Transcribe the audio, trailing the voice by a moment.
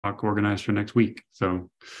organized for next week. So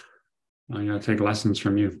I'm going to take lessons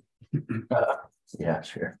from you. Yeah,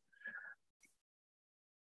 sure.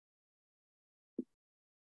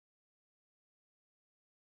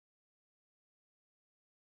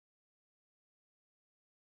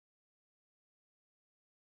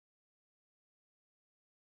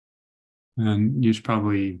 And you should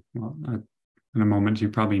probably, well, in a moment, you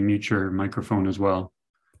probably mute your microphone as well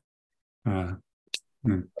until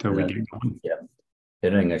we get going. Yeah. The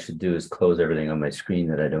other thing I should do is close everything on my screen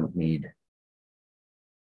that I don't need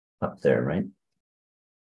up there, right?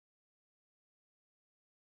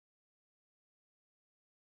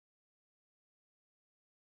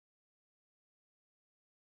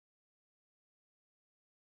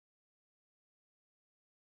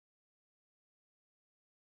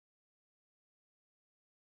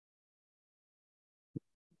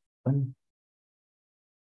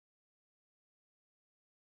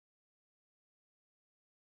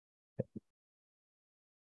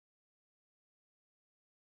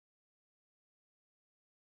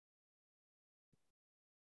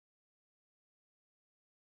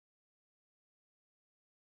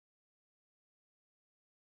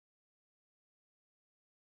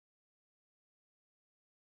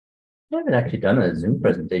 I haven't actually done a Zoom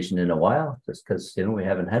presentation in a while, just because we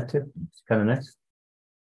haven't had to. It's kind of nice.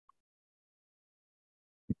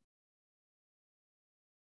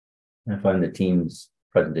 I find the Teams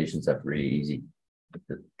presentations up really easy.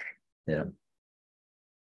 Yeah.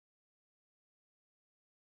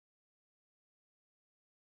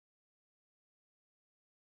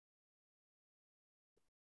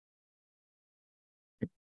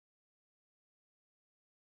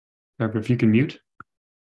 Trevor, if you can mute.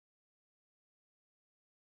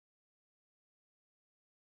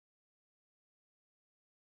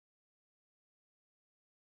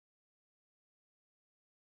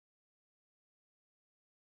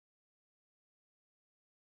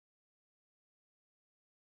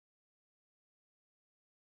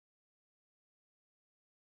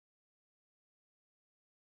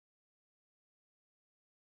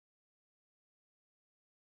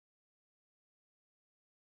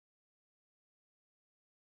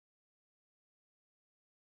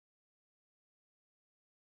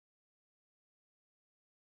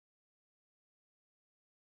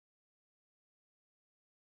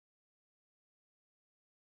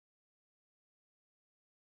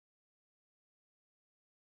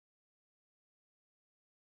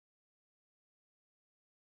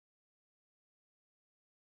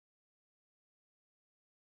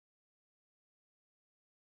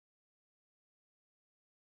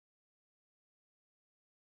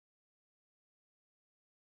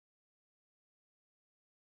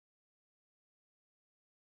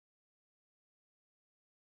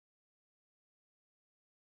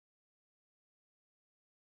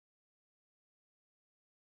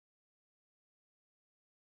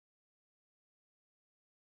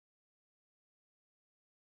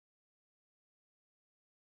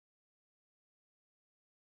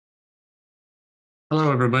 Hello,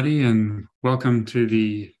 everybody, and welcome to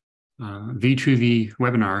the V2V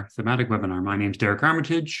webinar, thematic webinar. My name is Derek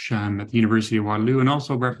Armitage. I'm at the University of Waterloo and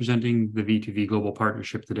also representing the V2V Global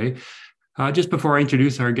Partnership today. Just before I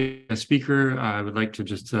introduce our guest speaker, I would like to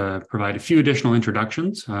just provide a few additional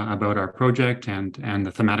introductions about our project and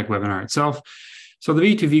the thematic webinar itself. So the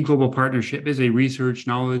V2V Global Partnership is a research,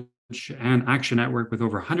 knowledge, and action network with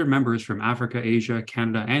over 100 members from Africa, Asia,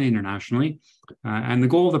 Canada, and internationally. And the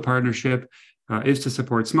goal of the partnership is to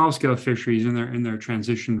support small-scale fisheries in their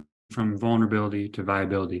transition from vulnerability to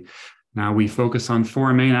viability. Now, we focus on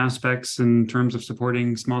four main aspects in terms of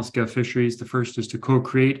supporting small-scale fisheries. The first is to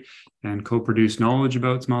co-create and co-produce knowledge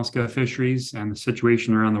about small-scale fisheries and the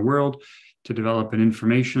situation around the world, to develop an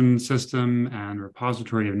information system and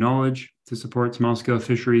repository of knowledge to support small-scale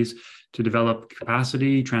fisheries, to develop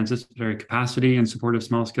capacity, transdisciplinary capacity in support of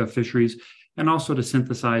small-scale fisheries, and also to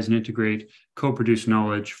synthesize and integrate co-produced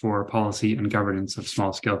knowledge for policy and governance of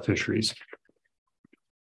small-scale fisheries.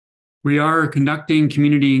 We are conducting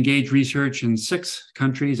community-engaged research in 6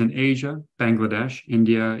 countries in Asia: Bangladesh,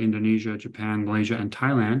 India, Indonesia, Japan, Malaysia, and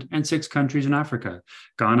Thailand, and 6 countries in Africa: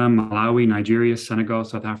 Ghana, Malawi, Nigeria, Senegal,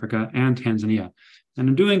 South Africa, and Tanzania. And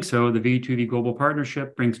in doing so, the V2V Global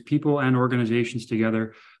Partnership brings people and organizations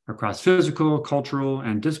together across physical, cultural,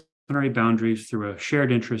 and disciplinary boundaries through a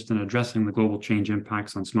shared interest in addressing the global change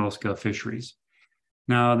impacts on small-scale fisheries.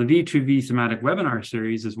 Now, the V2V thematic webinar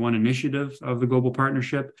series is one initiative of the Global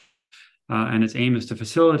Partnership, and its aim is to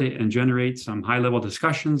facilitate and generate some high-level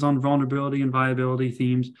discussions on vulnerability and viability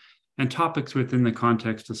themes and topics within the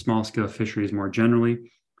context of small-scale fisheries more generally.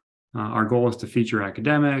 Our goal is to feature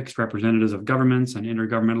academics, representatives of governments and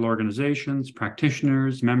intergovernmental organizations,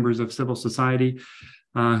 practitioners, members of civil society,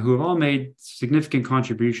 who have all made significant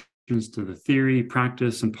contributions to the theory,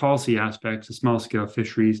 practice, and policy aspects of small-scale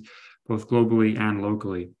fisheries, both globally and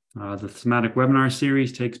locally. The thematic webinar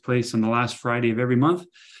series takes place on the last Friday of every month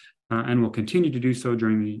and will continue to do so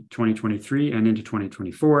during the 2023 and into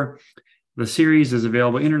 2024. The series is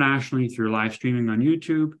available internationally through live streaming on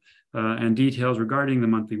YouTube, and details regarding the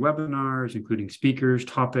monthly webinars, including speakers,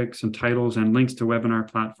 topics, and titles, and links to webinar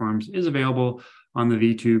platforms is available on the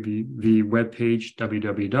V2V webpage,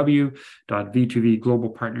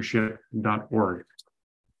 www.v2vglobalpartnership.org.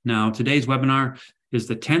 Now, today's webinar is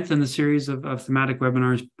the 10th in the series of thematic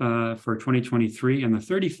webinars for 2023 and the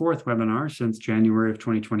 34th webinar since January of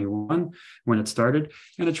 2021 when it started.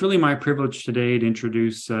 And it's really my privilege today to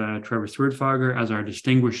introduce Trevor Swerdfager as our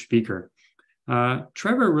distinguished speaker.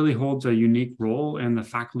 Trevor really holds a unique role in the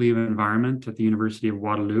Faculty of Environment at the University of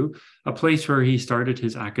Waterloo, a place where he started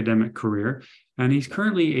his academic career. And he's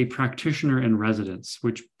currently a Practitioner-In-Residence,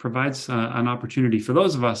 which provides an opportunity for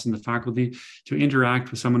those of us in the faculty to interact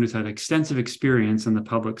with someone who's had extensive experience in the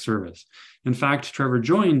public service. In fact, Trevor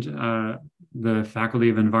joined the Faculty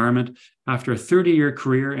of Environment after a 30-year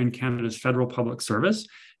career in Canada's federal public service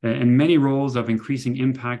in many roles of increasing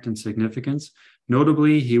impact and significance.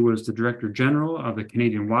 Notably, he was the Director General of the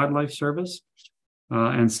Canadian Wildlife Service,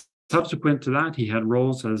 and subsequent to that, he had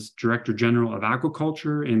roles as Director General of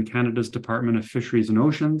Aquaculture in Canada's Department of Fisheries and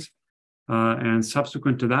Oceans. And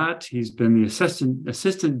subsequent to that, he's been the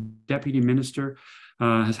Assistant Deputy Minister,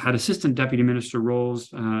 has had Assistant Deputy Minister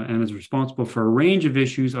roles, and is responsible for a range of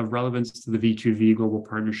issues of relevance to the V2V Global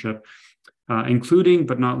Partnership, including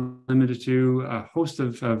but not limited to a host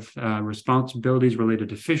of responsibilities related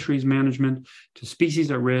to fisheries management, to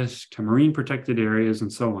species at risk, to marine protected areas,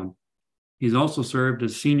 and so on. He's also served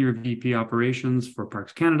as Senior VP Operations for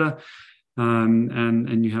Parks Canada,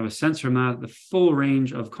 and you have a sense from that, the full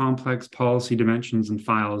range of complex policy dimensions and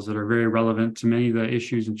files that are very relevant to many of the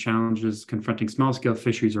issues and challenges confronting small-scale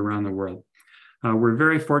fisheries around the world. We're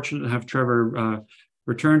very fortunate to have Trevor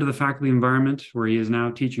return to the faculty environment, where he is now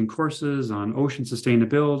teaching courses on ocean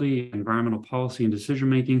sustainability, environmental policy and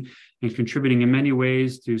decision-making, and contributing in many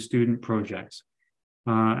ways to student projects.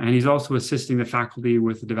 And he's also assisting the faculty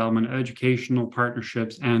with the development of educational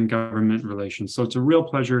partnerships and government relations. So it's a real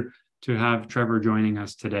pleasure to have Trevor joining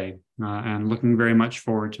us today, and looking very much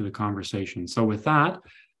forward to the conversation. So with that,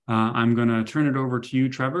 I'm going to turn it over to you,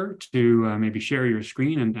 Trevor, to maybe share your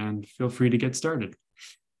screen and feel free to get started.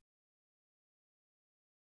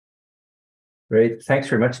 Great. Thanks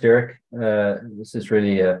very much, Derek. This is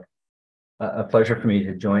really a pleasure for me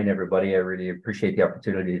to join everybody. I really appreciate the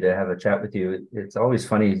opportunity to have a chat with you. It's always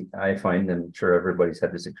funny, I find, and I'm sure everybody's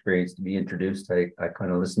had this experience, to be introduced. I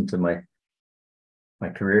kind of listen to my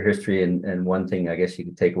career history, and one thing I guess you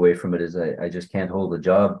can take away from it is I just can't hold a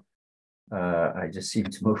job. I just seem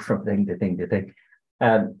to move from thing to thing to thing.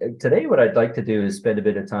 Today, what I'd like to do is spend a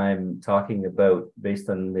bit of time talking about, based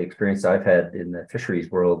on the experience I've had in the fisheries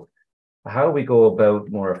world, how we go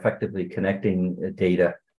about more effectively connecting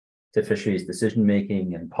data to fisheries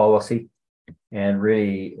decision-making and policy, and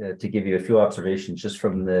really to give you a few observations just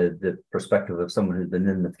from the perspective of someone who's been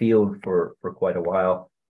in the field for quite a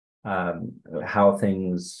while, how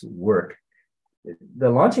things work.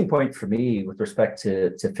 The launching point for me with respect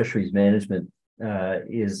to fisheries management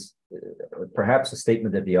is perhaps a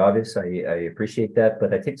statement of the obvious. I appreciate that,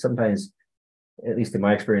 but I think sometimes, at least in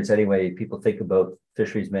my experience anyway, people think about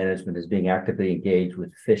fisheries management as being actively engaged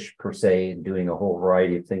with fish per se and doing a whole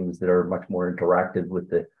variety of things that are much more interactive with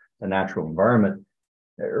the natural environment.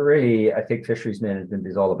 Really, I think fisheries management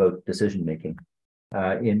is all about decision making.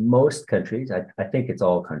 In most countries, I think it's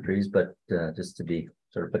all countries, but just to be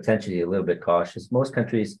sort of potentially a little bit cautious, most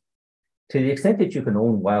countries, to the extent that you can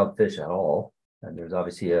own wild fish at all, and there's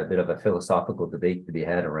obviously a bit of a philosophical debate to be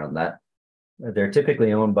had around that, they're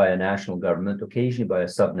typically owned by a national government, occasionally by a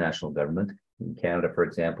subnational government. In Canada, for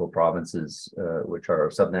example, provinces which are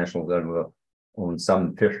subnational government own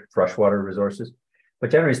some freshwater resources,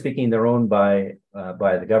 but generally speaking, they're owned by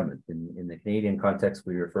the government. In the Canadian context,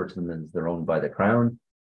 we refer to them as they're owned by the Crown,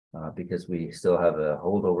 because we still have a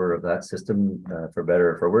holdover of that system, for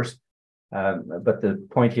better or for worse. But the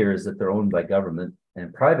point here is that they're owned by government,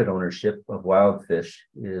 and private ownership of wild fish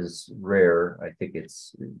is rare. I think it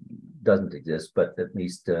doesn't exist, but at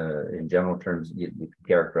least in general terms, you can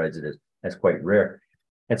characterize it as quite rare.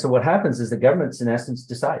 And so what happens is the governments, in essence,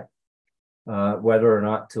 decide whether or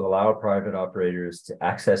not to allow private operators to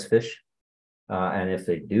access fish, and if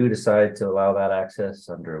they do decide to allow that access,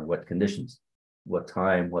 under what conditions. what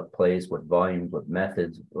time, what place, what volumes, what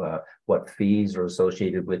methods, what fees are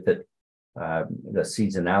associated with it, the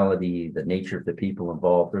seasonality, the nature of the people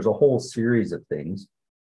involved. There's a whole series of things,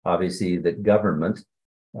 obviously, that government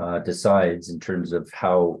decides in terms of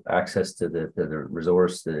how access to the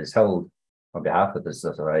resource that is held on behalf of the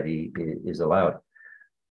society is allowed.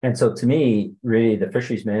 And so to me, really, the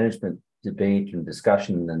fisheries management debate and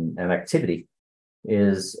discussion and activity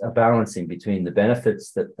is a balancing between the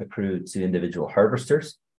benefits that accrue to individual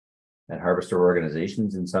harvesters and harvester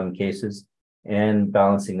organizations in some cases, and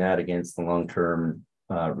balancing that against the long-term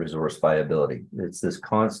resource viability. It's this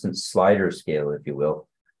constant slider scale, if you will,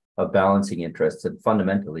 of balancing interests. And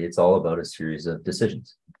fundamentally, it's all about a series of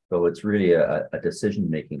decisions. So it's really a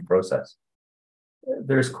decision-making process.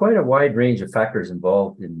 There's quite a wide range of factors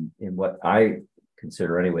involved in what I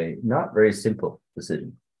consider, anyway, not very simple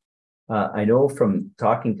decisions. I know from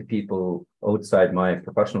talking to people outside my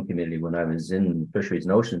professional community when I was in fisheries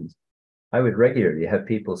and oceans, I would regularly have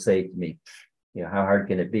people say to me, you know, how hard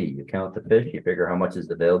can it be? You count the fish, you figure how much is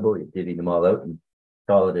available, you divvy them all out and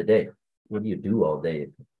call it a day. What do you do all day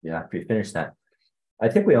after you finish that? I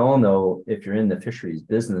think we all know, if you're in the fisheries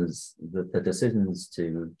business, that the decisions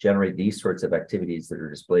to generate these sorts of activities that are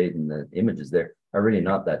displayed in the images there are really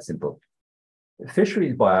not that simple.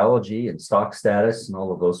 Fisheries biology and stock status and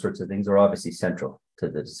all of those sorts of things are obviously central to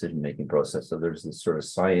the decision-making process. So there's this sort of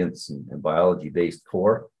science and biology-based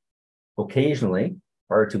core. Occasionally,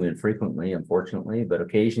 far too infrequently, unfortunately, but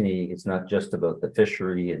occasionally it's not just about the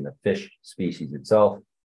fishery and the fish species itself,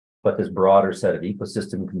 but this broader set of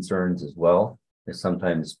ecosystem concerns as well is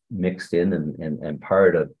sometimes mixed in and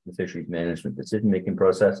part of the fisheries management decision-making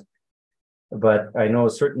process. But I know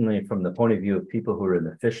certainly from the point of view of people who are in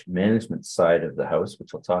the fish management side of the house,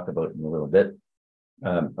 which I'll talk about in a little bit,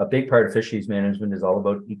 a big part of fisheries management is all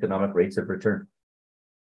about economic rates of return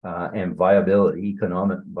and viability,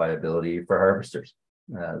 economic viability for harvesters.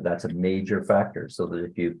 That's a major factor. So that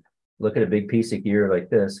if you look at a big piece of gear like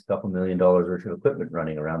this, a couple $1 million worth of equipment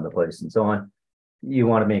running around the place and so on, you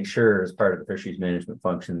want to make sure as part of the fisheries management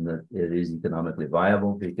function that it is economically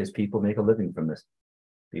viable, because people make a living from this.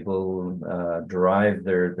 People derive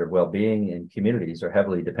their well-being, and communities are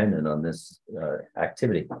heavily dependent on this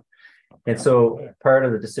activity. And so part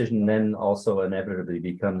of the decision then also inevitably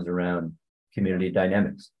becomes around community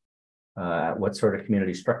dynamics. What sort of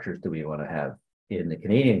community structures do we want to have? In the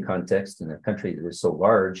Canadian context, in a country that is so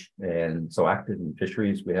large and so active in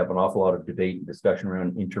fisheries, we have an awful lot of debate and discussion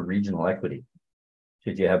around interregional equity.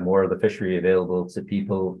 Should you have more of the fishery available to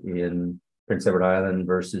people in Prince Edward Island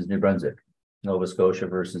versus New Brunswick, Nova Scotia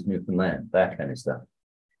versus Newfoundland, that kind of stuff?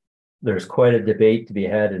 There's quite a debate to be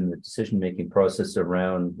had in the decision-making process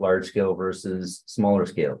around large scale versus smaller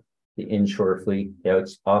scale, the inshore fleet, the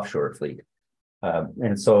offshore fleet.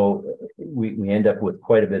 And so we end up with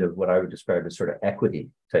quite a bit of what I would describe as sort of equity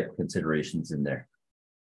type considerations in there.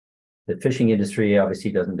 The fishing industry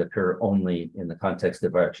obviously doesn't occur only in the context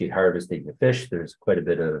of actually harvesting the fish. There's quite a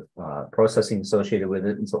bit of processing associated with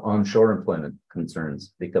it. And so onshore employment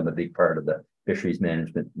concerns become a big part of the fisheries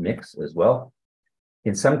management mix as well.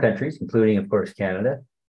 In some countries, including, of course, Canada,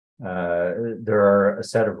 there are a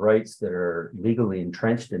set of rights that are legally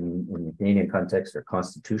entrenched in the Canadian context, or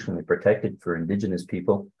constitutionally protected for Indigenous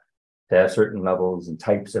people to have certain levels and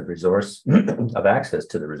types of resource, of access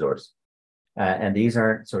to the resource. And these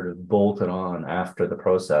aren't sort of bolted on after the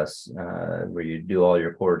process where you do all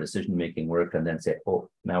your core decision-making work and then say, oh,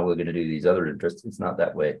 now we're going to do these other interests. It's not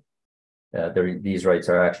that way. These rights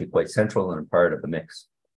are actually quite central and part of the mix.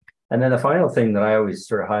 And then the final thing that I always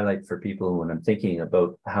sort of highlight for people when I'm thinking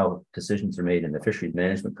about how decisions are made in the fisheries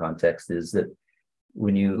management context is that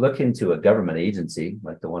when you look into a government agency,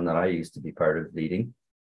 like the one that I used to be part of leading,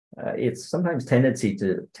 it's sometimes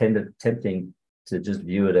tempting to just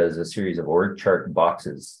view it as a series of org chart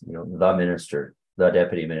boxes, you know, the minister, the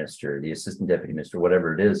deputy minister, the assistant deputy minister,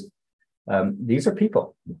 whatever it is. These are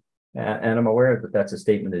people. And I'm aware that that's a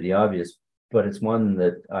statement of the obvious, but it's one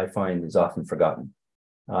that I find is often forgotten.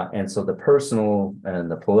 And so the personal and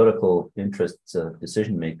the political interests of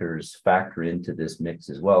decision makers factor into this mix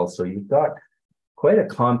as well. So you've got quite a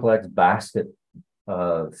complex basket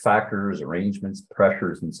of factors, arrangements,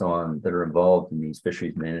 pressures, and so on that are involved in these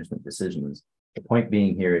fisheries management decisions. The point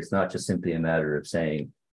being here, it's not just simply a matter of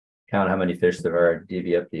saying, count how many fish there are,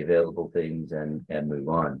 divvy up the available things, and move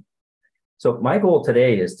on. So my goal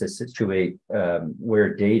today is to situate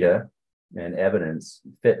where data and evidence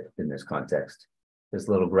fit in this context. This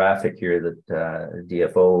little graphic here that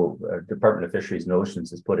DFO, Department of Fisheries and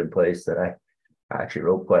Oceans, has put in place that I actually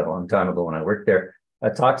wrote quite a long time ago when I worked there,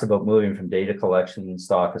 talks about moving from data collection,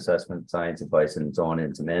 stock assessment, science advice, and so on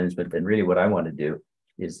into management. And really what I want to do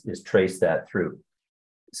is trace that through.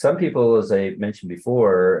 Some people, as I mentioned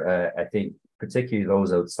before, I think particularly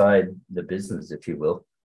those outside the business, if you will,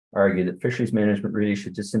 argue that fisheries management really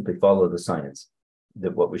should just simply follow the science.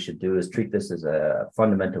 That what we should do is treat this as a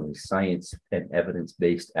fundamentally science and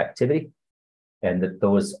evidence-based activity, and that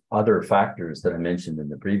those other factors that I mentioned in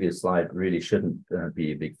the previous slide really shouldn't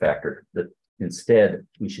be a big factor, that instead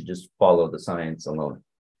we should just follow the science alone.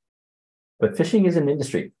 But fishing is an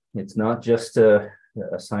industry. It's not just a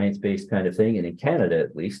science-based kind of thing, and in Canada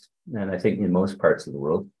at least, and I think in most parts of the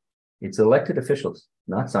world, it's elected officials,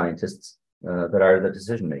 not scientists, that are the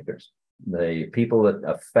decision makers. The people that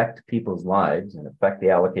affect people's lives and affect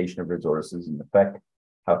the allocation of resources and affect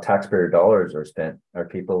how taxpayer dollars are spent are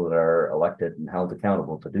people that are elected and held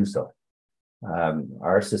accountable to do so.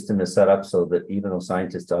 Our system is set up so that even though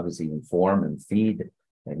scientists obviously inform and feed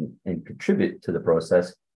and contribute to the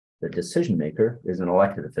process, the decision maker is an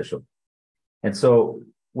elected official. And so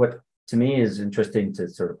what to me is interesting to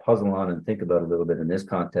sort of puzzle on and think about a little bit in this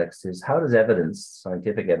context is, how does evidence,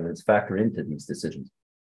 scientific evidence, factor into these decisions?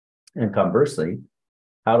 And conversely,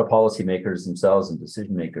 how do policymakers themselves and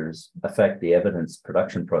decision makers affect the evidence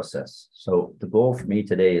production process? So the goal for me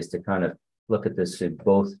today is to kind of look at this in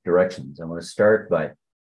both directions. I want to start by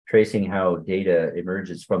tracing how data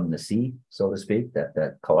emerges from the sea, so to speak,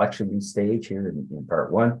 that collection stage here in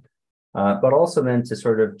part one, but also then to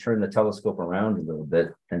sort of turn the telescope around a little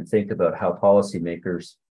bit and think about how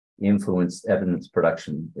policymakers influence evidence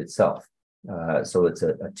production itself. So it's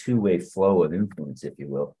a two-way flow of influence, if you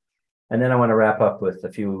will. And then I want to wrap up with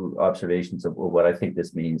a few observations of what I think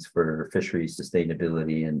this means for fisheries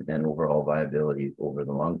sustainability and overall viability over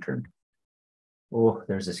the long term. Oh,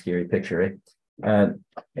 there's a scary picture, right?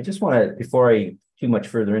 I just want to, before I too much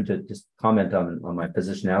further into it, just comment on my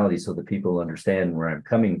positionality so that people understand where I'm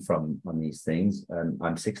coming from on these things.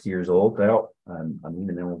 I'm 60 years old now. I'm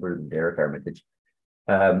even older than Derek Armitage.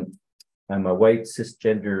 I'm a white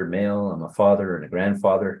cisgender male. I'm a father and a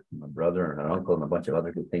grandfather. I'm a brother and an uncle and a bunch of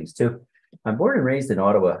other good things too. I'm born and raised in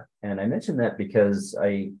Ottawa, and I mention that because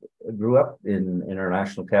I grew up in our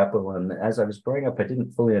national capital, and as I was growing up, I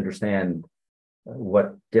didn't fully understand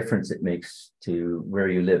what difference it makes to where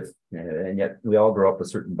you live. And yet we all grow up with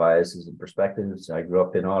certain biases and perspectives. I grew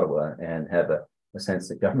up in Ottawa and have a sense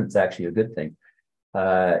that government's actually a good thing.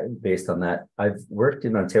 Based on that, I've worked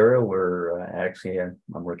in Ontario, where actually I'm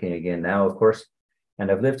working again now, of course, and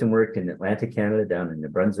I've lived and worked in Atlantic Canada, down in New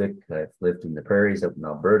Brunswick. I've lived in the prairies up in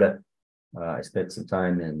Alberta. I spent some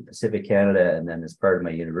time in Pacific Canada, and then as part of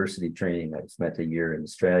my university training, I spent a year in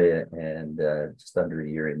Australia and just under a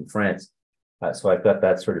year in France. So I've got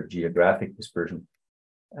that sort of geographic dispersion.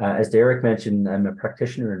 As Derek mentioned, I'm a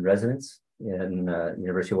practitioner-in-residence in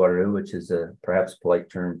University of Waterloo, which is a perhaps polite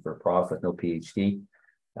term for prof with no PhD,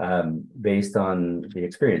 based on the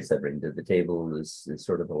experience I bring to the table is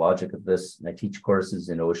sort of the logic of this. I teach courses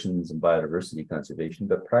in oceans and biodiversity conservation,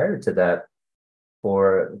 but prior to that,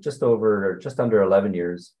 for just under 11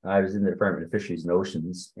 years, I was in the Department of Fisheries and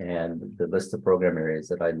Oceans, and the list of program areas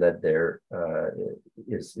that I led there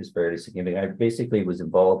is fairly significant. I basically was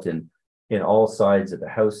involved in all sides of the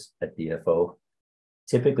house at DFO.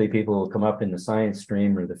 Typically, people will come up in the science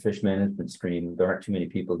stream or the fish management stream. There aren't too many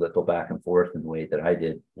people that go back and forth in the way that I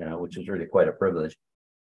did, which is really quite a privilege.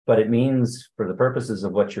 But it means, for the purposes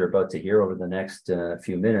of what you're about to hear over the next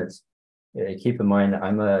few minutes, keep in mind,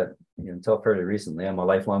 until fairly recently, I'm a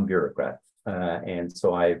lifelong bureaucrat. And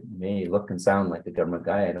so I may look and sound like a government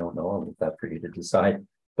guy. I don't know. I'll leave that for you to decide.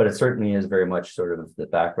 But it certainly is very much sort of the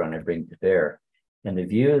background I bring to bear. And the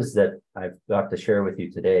views that I've got to share with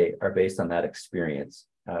you today are based on that experience,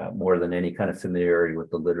 more than any kind of familiarity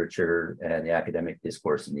with the literature and the academic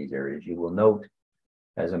discourse in these areas. You will note,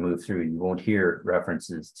 as I move through, you won't hear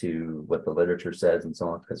references to what the literature says and so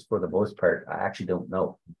on, because for the most part, I actually don't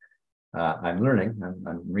know. I'm learning.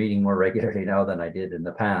 I'm reading more regularly now than I did in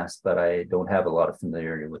the past, but I don't have a lot of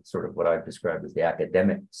familiarity with sort of what I've described as the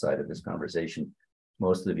academic side of this conversation.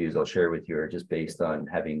 Most of the views I'll share with you are just based on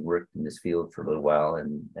having worked in this field for a little while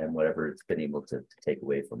and whatever it's been able to take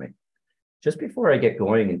away from me. Just before I get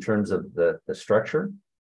going, in terms of the structure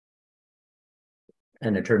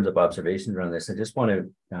and in terms of observations around this, I just want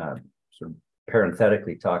to sort of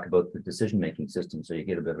parenthetically talk about the decision-making system so you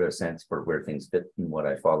get a bit of a sense for where things fit in what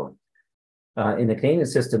I follow. In the Canadian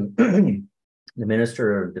system, the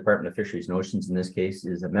Minister of Department of Fisheries and Oceans, in this case,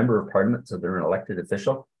 is a member of Parliament, so they're an elected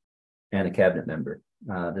official, and a cabinet member.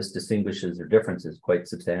 This distinguishes their differences quite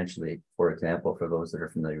substantially. For example, for those that are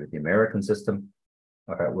familiar with the American system,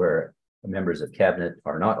 where members of cabinet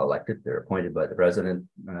are not elected. They're appointed by the president.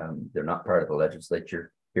 They're not part of the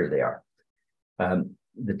legislature. Here they are.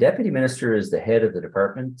 The deputy minister is the head of the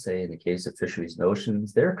department, say in the case of Fisheries and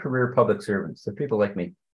Oceans. They're career public servants. They're people like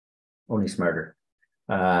me, only smarter.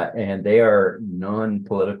 And they are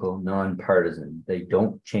non-political, non-partisan. They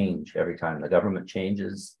don't change every time the government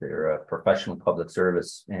changes. They're a professional public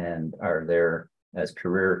service and are there as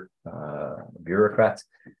career bureaucrats.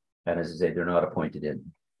 And as I say, they're not appointed in.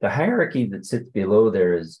 The hierarchy that sits below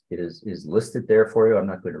there is listed there for you. I'm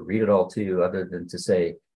not going to read it all to you other than to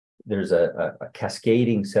say there's a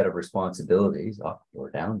cascading set of responsibilities up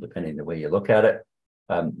or down, depending on the way you look at it.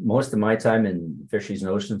 Most of my time in Fisheries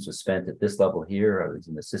and Oceans was spent at this level here. I was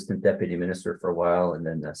an assistant deputy minister for a while, and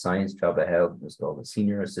then the science job I held was called a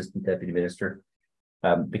senior assistant deputy minister.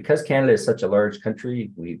 Because Canada is such a large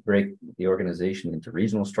country, we break the organization into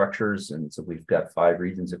regional structures. And so we've got 5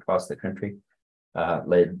 regions across the country,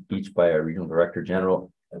 led each by a regional director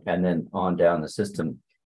general, and then on down the system.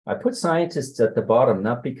 I put scientists at the bottom,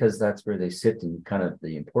 not because that's where they sit in kind of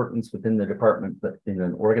the importance within the department, but in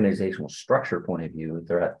an organizational structure point of view,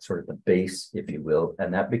 they're at sort of the base, if you will,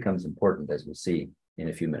 and that becomes important, as we'll see in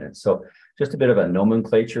a few minutes. So just a bit of a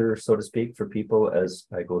nomenclature, so to speak, for people as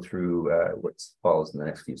I go through what follows in the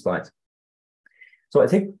next few slides. So I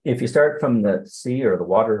think if you start from the sea or the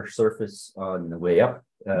water surface on the way up,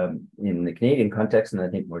 in the Canadian context, and I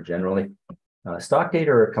think more generally, stock data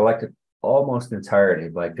are collected almost entirely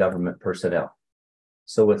by government personnel.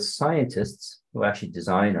 So it's scientists who actually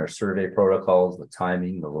design our survey protocols, the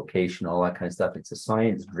timing, the location, all that kind of stuff. It's a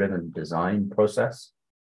science-driven design process.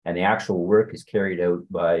 And the actual work is carried out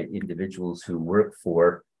by individuals who work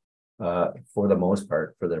for the most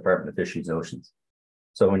part, for the Department of Fisheries and Oceans.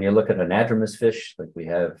 So when you look at anadromous fish, like we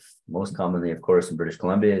have most commonly, of course, in British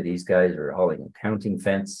Columbia, these guys are hauling a counting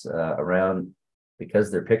fence around.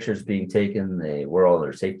 Because their pictures being taken, they wear all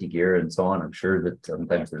their safety gear and so on. I'm sure that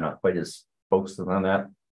sometimes they're not quite as focused on that.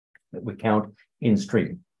 But we count in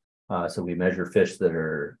stream. So we measure fish that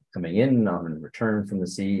are coming in on return from the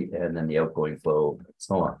sea and then the outgoing flow and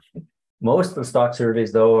so on. Most of the stock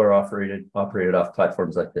surveys, though, are operated off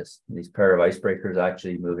platforms like this. These pair of icebreakers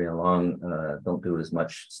actually moving along don't do as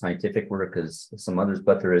much scientific work as some others,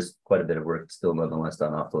 but there is quite a bit of work still nonetheless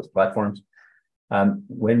done off those platforms.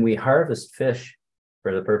 When we harvest fish,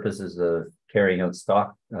 for the purposes of carrying out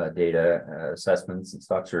stock data assessments and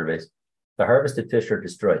stock surveys, the harvested fish are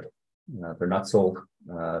destroyed. They're not sold,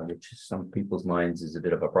 which some people's minds is a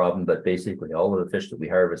bit of a problem, but basically all of the fish that we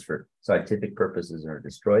harvest for scientific purposes are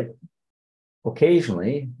destroyed.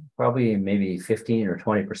 Occasionally, probably maybe 15 or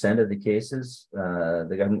 20% of the cases,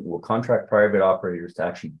 the government will contract private operators to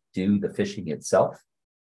actually do the fishing itself.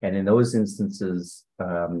 And in those instances,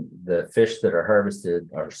 the fish that are harvested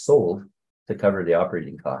are sold to cover the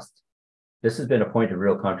operating costs. This has been a point of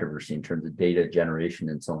real controversy in terms of data generation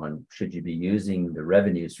and so on. Should you be using the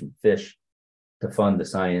revenues from fish to fund the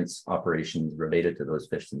science operations related to those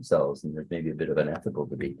fish themselves? And there's maybe a bit of an ethical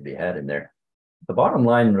debate to be had in there. The bottom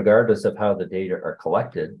line, regardless of how the data are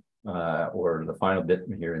collected, or the final bit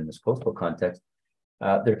here in this coastal context,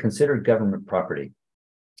 they're considered government property.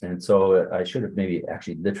 And so I should have maybe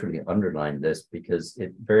actually literally underlined this because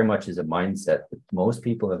it very much is a mindset that most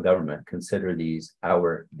people in government consider these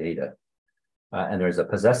our data. And there's a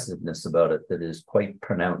possessiveness about it that is quite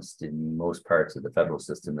pronounced in most parts of the federal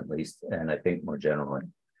system, at least, and I think more generally.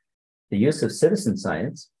 The use of citizen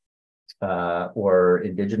science or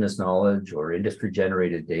indigenous knowledge or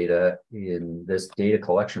industry-generated data in this data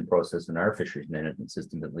collection process in our fisheries management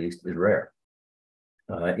system, at least, is rare.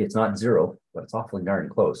 It's not zero, but it's awfully darn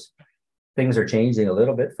close. Things are changing a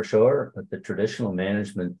little bit for sure, but the traditional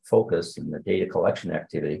management focus and the data collection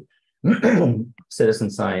activity, citizen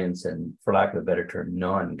science, and for lack of a better term,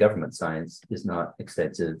 non-government science is not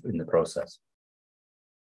extensive in the process.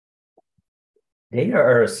 Data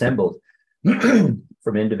are assembled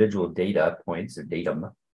from individual data points or datum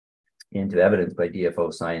into evidence by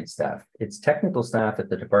DFO science staff. It's technical staff at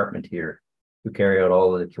the department here who carry out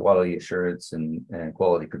all of the quality assurance and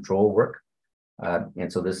quality control work.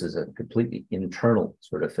 And so this is a completely internal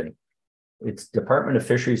sort of thing. It's Department of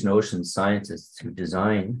Fisheries and Oceans scientists who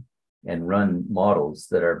design and run models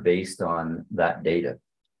that are based on that data.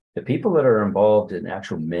 The people that are involved in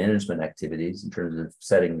actual management activities in terms of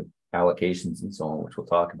setting allocations and so on, which we'll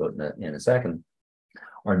talk about in a second,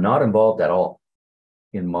 are not involved at all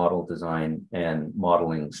in model design and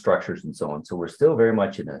modeling structures and so on. So we're still very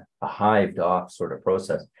much in a hived off sort of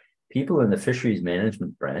process. People in the fisheries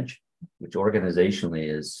management branch, which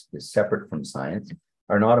organizationally is separate from science,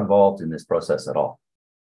 are not involved in this process at all.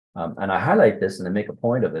 And I highlight this and I make a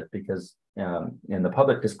point of it because in the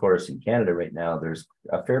public discourse in Canada right now, there's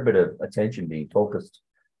a fair bit of attention being focused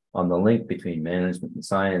on the link between management and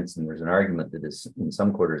science. And there's an argument that is in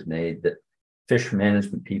some quarters made that fish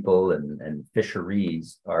management people and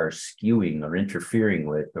fisheries are skewing or interfering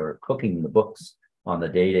with or cooking the books on the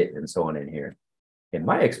data and so on in here. In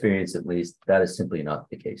my experience, at least, that is simply not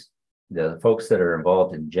the case. The folks that are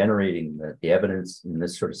involved in generating the evidence in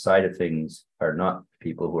this sort of side of things are not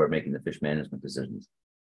people who are making the fish management decisions.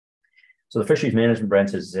 So the fisheries management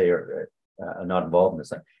branches, say, are not involved in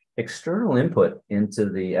this. External input into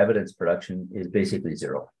the evidence production is basically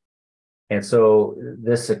zero. And so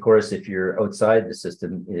this, of course, if you're outside the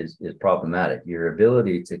system, is problematic. Your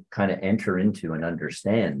ability to kind of enter into and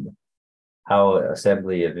understand how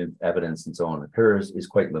assembly of evidence and so on occurs is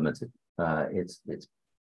quite limited. It's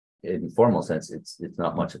in formal sense, it's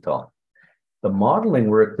not much at all. The modeling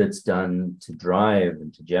work that's done to drive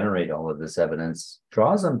and to generate all of this evidence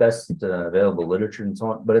draws on best available literature and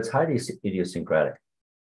so on, but it's highly idiosyncratic.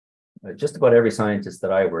 Just about every scientist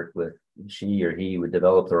that I worked with, she or he would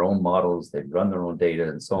develop their own models, they'd run their own data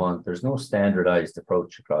and so on. There's no standardized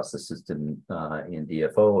approach across the system in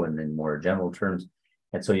DFO and in more general terms.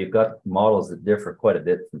 And so you've got models that differ quite a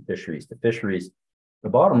bit from fisheries to fisheries. The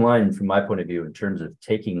bottom line, from my point of view, in terms of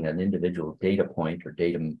taking an individual data point or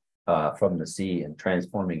datum from the sea and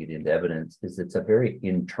transforming it into evidence, is it's a very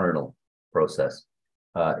internal process.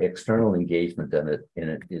 External engagement in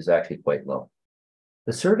it is actually quite low.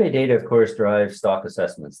 The survey data, of course, drives stock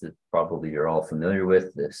assessments that probably you're all familiar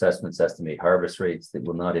with. The assessments estimate harvest rates that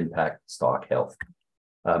will not impact stock health.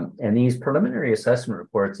 And these preliminary assessment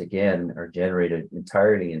reports, again, are generated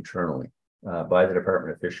entirely internally by the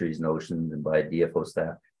Department of Fisheries and Oceans and by DFO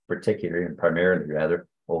staff, particularly and primarily rather,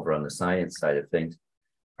 over on the science side of things.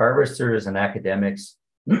 Harvesters and academics,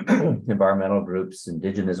 environmental groups,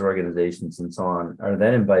 indigenous organizations, and so on are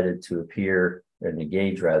then invited to appear and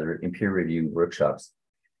engage rather in peer review workshops.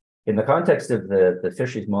 In the context of the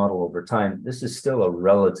fisheries model over time, this is still a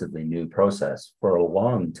relatively new process. For a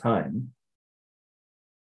long time,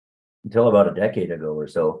 until about a decade ago or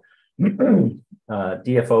so,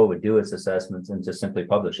 DFO would do its assessments and just simply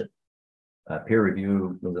publish it. Peer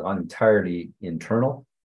review was entirely internal,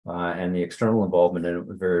 and the external involvement in it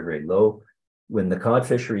was very, very low. When the cod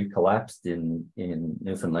fishery collapsed in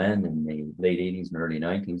Newfoundland in the late 80s and early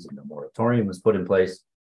 90s, and the moratorium was put in place,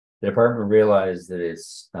 the department realized that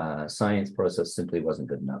its science process simply wasn't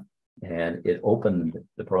good enough. And it opened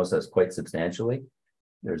the process quite substantially.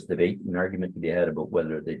 There's debate and argument to be had about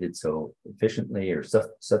whether they did so efficiently or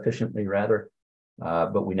sufficiently, rather.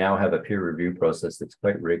 But we now have a peer review process that's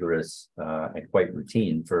quite rigorous and quite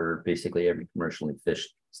routine for basically every commercially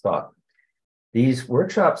fished stock. These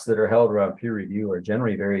workshops that are held around peer review are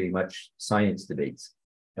generally very much science debates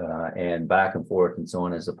and back and forth and so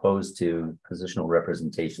on, as opposed to positional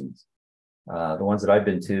representations. The ones that I've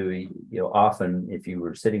been to, often if you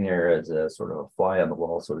were sitting there as a sort of a fly on the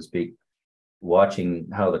wall, so to speak, watching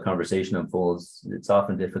how the conversation unfolds, it's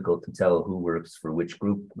often difficult to tell who works for which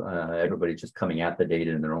group. Everybody's just coming at the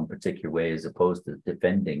data in their own particular way, as opposed to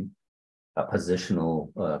defending a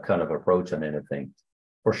positional kind of approach on anything.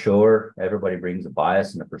 For sure, everybody brings a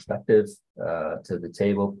bias and a perspective to the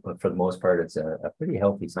table, but for the most part, it's a pretty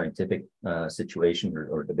healthy scientific situation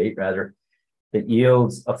or debate, rather, that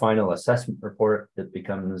yields a final assessment report that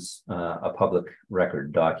becomes a public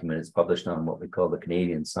record document. It's published on what we call the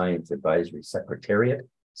Canadian Science Advisory Secretariat,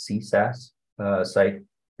 CSAS site.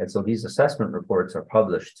 And so these assessment reports are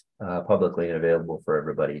published publicly and available for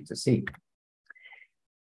everybody to see.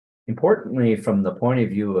 Importantly, from the point of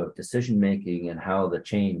view of decision-making and how the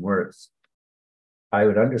chain works, I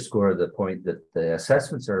would underscore the point that the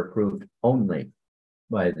assessments are approved only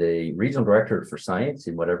by the regional director for science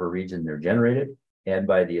in whatever region they're generated, and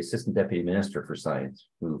by the assistant deputy minister for science,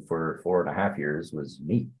 who for 4.5 years was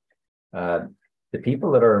me. The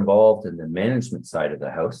people that are involved in the management side of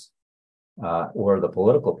the house or the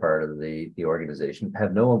political part of the organization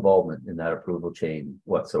have no involvement in that approval chain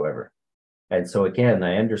whatsoever. And so again,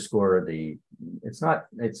 I underscore it's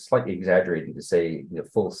slightly exaggerating to say the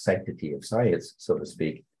full sanctity of science, so to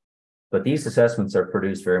speak, but these assessments are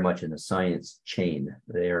produced very much in the science chain.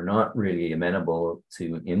 They are not really amenable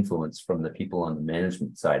to influence from the people on the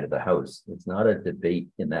management side of the house. It's not a debate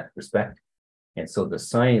in that respect. And so the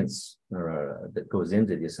science that goes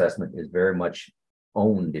into the assessment is very much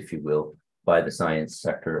owned, if you will, by the science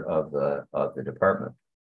sector of the department.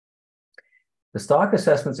 The stock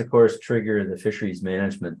assessments, of course, trigger the fisheries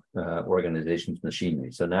management organization's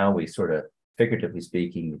machinery. So now we sort of, figuratively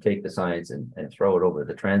speaking, take the science and throw it over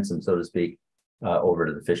the transom, so to speak, over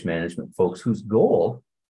to the fish management folks, whose goal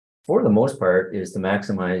for the most part, is to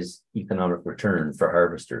maximize economic return for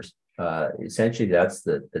harvesters. Essentially, that's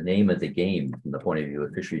the name of the game from the point of view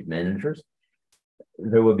of fisheries managers.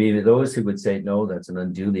 There would be those who would say, no, that's an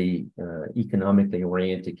unduly economically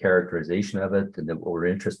oriented characterization of it, and that what we're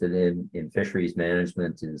interested in fisheries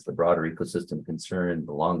management is the broader ecosystem concern,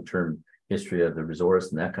 the long-term history of the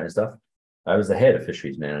resource, and that kind of stuff. I was the head of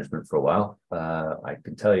fisheries management for a while. I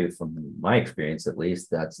can tell you from my experience, at least,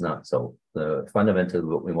 that's not so. Fundamentally,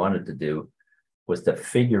 what we wanted to do was to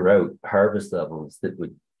figure out harvest levels that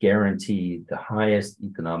would guarantee the highest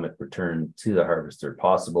economic return to the harvester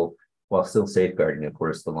possible, while still safeguarding, of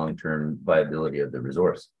course, the long-term viability of the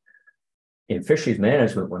resource. In fisheries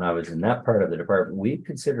management, when I was in that part of the department, we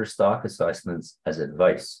consider stock assessments as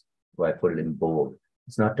advice. So I put it in bold.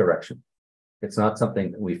 It's not direction. It's not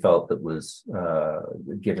something that we felt that was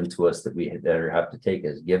given to us that we had better have to take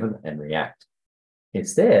as given and react.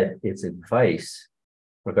 Instead, it's advice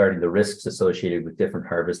regarding the risks associated with different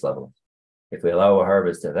harvest levels. If we allow a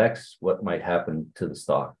harvest of X, what might happen to the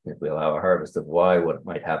stock? If we allow a harvest of Y, what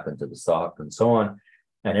might happen to the stock, and so on.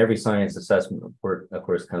 And every science assessment report, of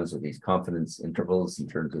course, comes with these confidence intervals in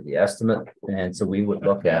terms of the estimate. And so we would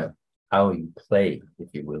look at how you play, if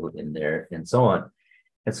you will, in there, and so on.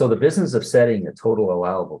 And so the business of setting a total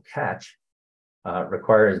allowable catch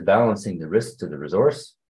requires balancing the risk to the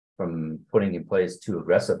resource from putting in place too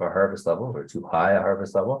aggressive a harvest level or too high a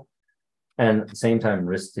harvest level, and at the same time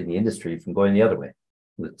risk to the industry from going the other way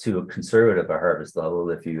with too conservative a harvest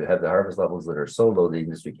level. If you have the harvest levels that are so low the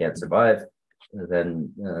industry can't survive,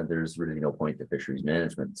 then there's really no point to fisheries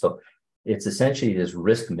management. So it's essentially this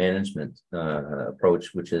risk management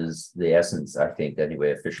approach, which is the essence, I think,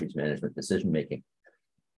 anyway, of fisheries management decision making.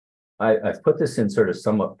 I've put this in sort of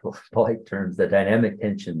somewhat polite terms. The dynamic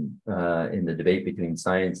tension in the debate between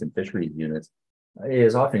science and fisheries units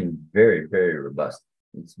is often very, very robust.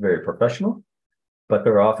 It's very professional, but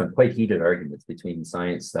there are often quite heated arguments between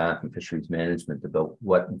science staff and fisheries management about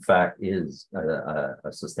what, in fact, is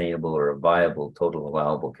a sustainable or a viable total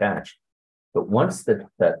allowable catch. But once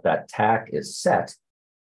that tack is set,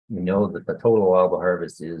 we know that the total allowable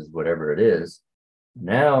harvest is whatever it is.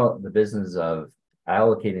 Now the business of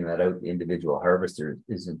allocating that out to individual harvesters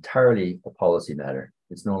is entirely a policy matter.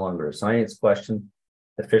 It's no longer a science question.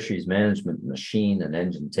 The fisheries management machine and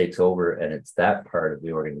engine takes over, and it's that part of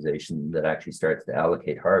the organization that actually starts to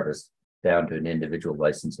allocate harvest down to an individual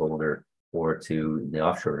license holder, or to, in the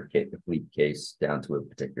offshore fleet case, down to a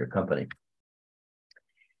particular company.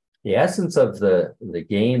 The essence of the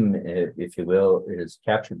game, if you will, is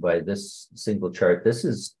captured by this single chart. This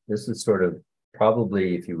is sort of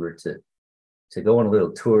probably, if you were to go on a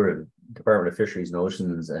little tour of Department of Fisheries and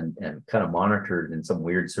Oceans and kind of monitored in some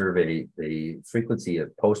weird survey the frequency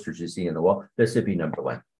of posters you see in the wall, this would be number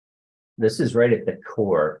one. This is right at the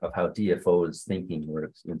core of how DFO's thinking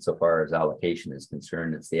works insofar as allocation is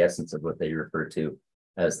concerned. It's the essence of what they refer to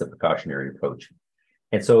as the precautionary approach.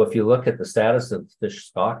 And so if you look at the status of fish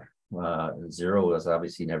stock, zero is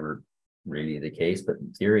obviously never really the case, but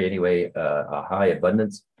in theory anyway, a high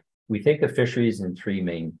abundance. We think of fisheries in three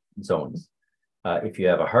main zones. If you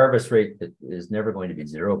have a harvest rate that is never going to be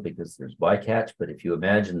zero because there's bycatch, but if you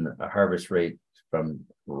imagine a harvest rate from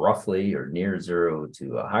roughly or near zero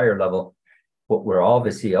to a higher level, what we're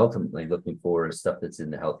obviously ultimately looking for is stuff that's in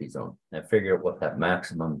the healthy zone, and figure out what that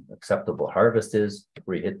maximum acceptable harvest is,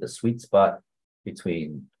 where you hit the sweet spot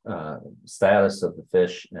between status of the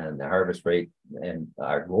fish and the harvest rate. And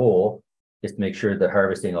our goal is to make sure that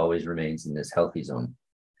harvesting always remains in this healthy zone.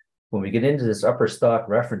 When we get into this upper stock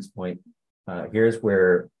reference point, here's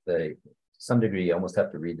where to some degree you almost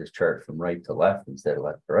have to read this chart from right to left instead of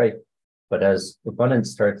left to right. But as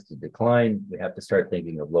abundance starts to decline, we have to start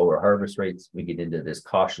thinking of lower harvest rates. We get into this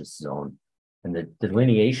cautious zone. And the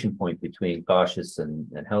delineation point between cautious and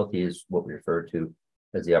healthy is what we refer to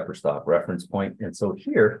as the upper stock reference point. And so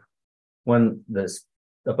here, when this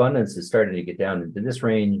abundance is starting to get down into this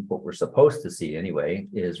range, what we're supposed to see anyway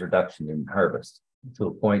is reduction in harvest to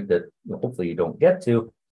a point that hopefully you don't get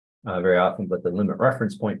to very often, but the limit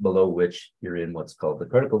reference point below which you're in what's called the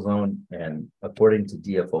critical zone. And according to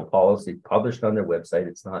DFO policy published on their website,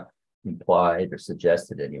 it's not implied or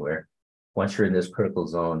suggested anywhere. Once you're in this critical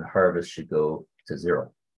zone, harvest should go to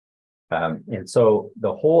zero. And so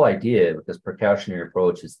the whole idea with this precautionary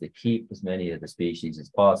approach is to keep as many of the species as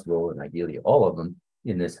possible, and ideally all of them,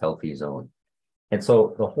 in this healthy zone. And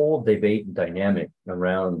so the whole debate and dynamic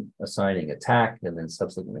around assigning a TAC and then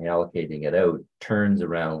subsequently allocating it out turns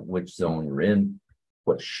around which zone you're in.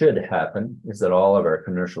 What should happen is that all of our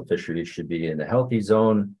commercial fisheries should be in the healthy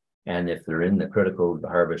zone, and if they're in the critical, the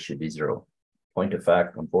harvest should be zero. Point of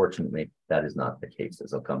fact, unfortunately, that is not the case,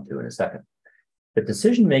 as I'll come to in a second. The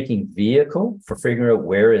decision-making vehicle for figuring out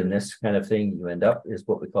where in this kind of thing you end up is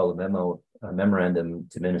what we call a memorandum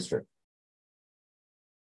to minister.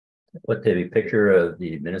 Put the picture of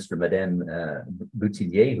the Minister, Madame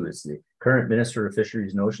Boutillier, who is the current Minister of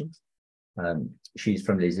Fisheries and Oceans. She's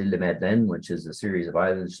from les Îles de Madeleine, which is a series of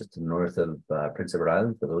islands just to the north of Prince Edward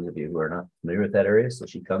Island, for those of you who are not familiar with that area. So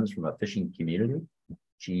she comes from a fishing community.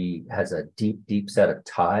 She has a deep, deep set of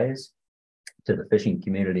ties to the fishing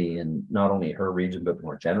community in not only her region, but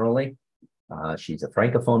more generally. She's a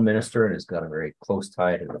Francophone minister and has got a very close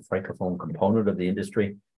tie to the Francophone component of the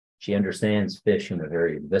industry. She understands fish in a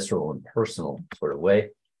very visceral and personal sort of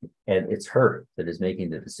way. And it's her that is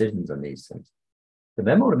making the decisions on these things. The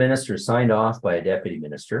memo to minister is signed off by a deputy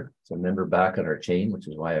minister. So a member back on our chain, which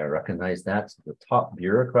is why I recognize that. So the top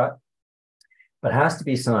bureaucrat, but has to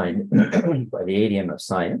be signed by the ADM of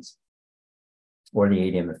Science or the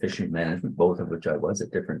ADM of Fisheries Management, both of which I was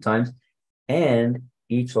at different times, and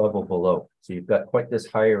each level below. So you've got quite this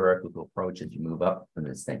hierarchical approach as you move up in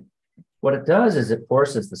this thing. What it does is it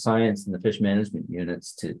forces the science and the fish management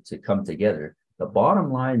units to come together. The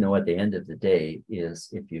bottom line, though, at the end of the day is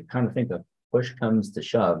if you kind of think of push comes to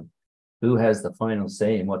shove, who has the final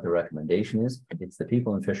say in what the recommendation is? It's the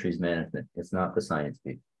people in fisheries management. It's not the science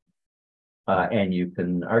people. And you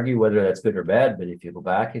can argue whether that's good or bad, but if you go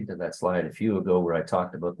back into that slide a few ago where I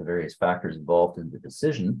talked about the various factors involved in the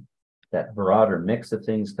decision, that broader mix of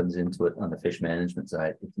things comes into it on the fish management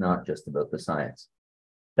side. It's not just about the science.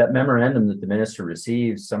 That memorandum that the minister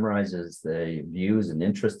receives summarizes the views and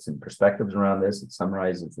interests and perspectives around this. It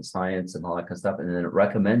summarizes the science and all that kind of stuff, and then it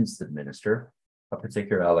recommends to the minister a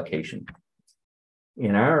particular allocation.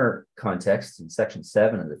 In our context, in Section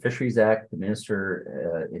 7 of the Fisheries Act, the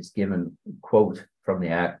minister is given, quote, from the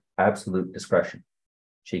Act, absolute discretion.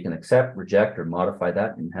 She can accept, reject, or modify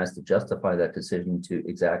that and has to justify that decision to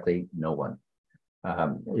exactly no one.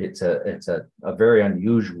 It's a very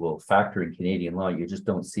unusual factor in Canadian law. You just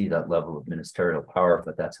don't see that level of ministerial power,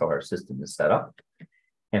 but that's how our system is set up.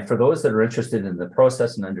 And for those that are interested in the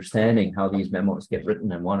process and understanding how these memos get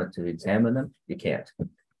written and wanted to examine them, you can't.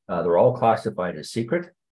 They're all classified as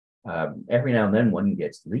secret. Every now and then one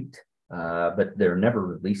gets leaked, but they're never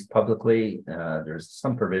released publicly. There's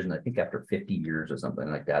some provision, I think after 50 years or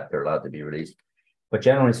something like that, they're allowed to be released. But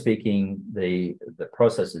generally speaking, the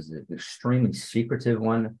process is an extremely secretive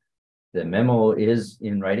one. The memo is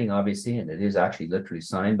in writing, obviously, and it is actually literally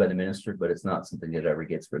signed by the minister, but it's not something that ever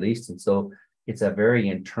gets released. And so it's a very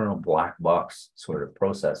internal black box sort of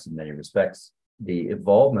process in many respects. The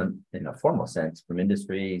involvement in a formal sense from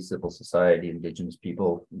industry, civil society, Indigenous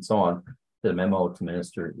people, and so on, the memo to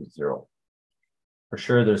minister is zero. For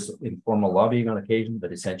sure, there's informal lobbying on occasion,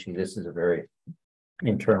 but essentially this is a very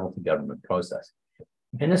internal to government process.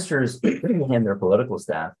 Ministers and their political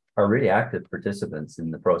staff are really active participants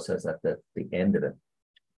in the process at the end of it.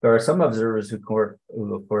 There are some observers who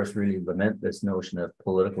of course, really lament this notion of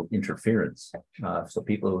political interference. So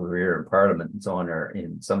people who are here in Parliament and so on are,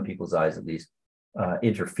 in some people's eyes at least,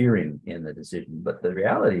 interfering in the decision. But the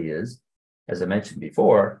reality is, as I mentioned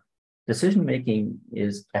before, decision-making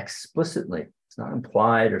is explicitly, it's not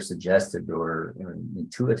implied or suggested or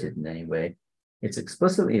intuited in any way. It's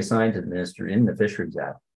explicitly assigned to the minister in the Fisheries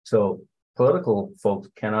Act. So political folks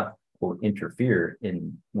cannot, quote, interfere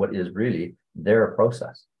in what is really their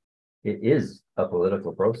process. It is a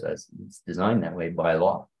political process. It's designed that way by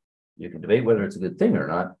law. You can debate whether it's a good thing or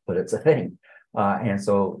not, but it's a thing. And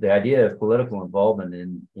so the idea of political involvement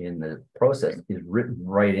in the process is written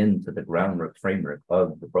right into the groundwork framework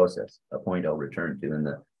of the process, a point I'll return to in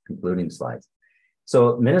the concluding slides.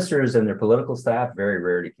 So ministers and their political staff very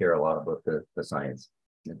rarely care a lot about the science.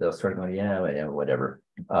 They'll start going, yeah, whatever.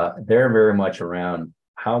 They're very much around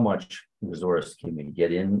how much resource can we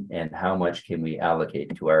get in and how much can we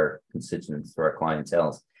allocate to our constituents, to our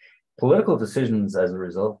clientele. Political decisions as a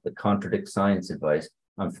result that contradict science advice,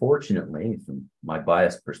 unfortunately, from my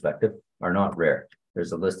biased perspective, are not rare.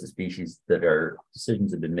 There's a list of species that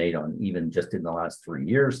decisions have been made on even just in the last 3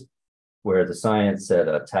 years, where the science said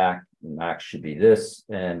attack max should be this,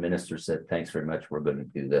 and minister said, thanks very much, we're going to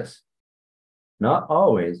do this. Not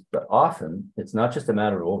always, but often, it's not just a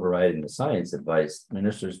matter of overriding the science advice.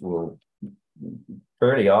 Ministers will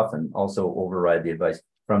fairly often also override the advice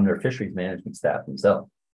from their fisheries management staff themselves.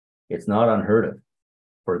 It's not unheard of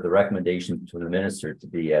for the recommendation to the minister to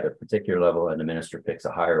be at a particular level and the minister picks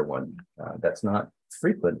a higher one. That's not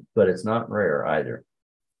frequent, but it's not rare either.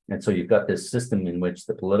 And so you've got this system in which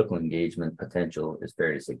the political engagement potential is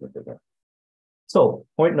very significant. So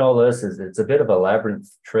point in all this is it's a bit of a labyrinth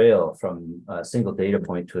trail from a single data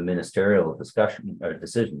point to a ministerial discussion or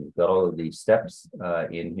decision. You've got all of these steps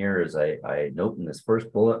in here, as I note in this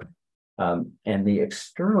first bullet. And the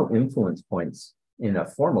external influence points in a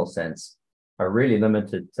formal sense are really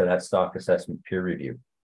limited to that stock assessment peer review.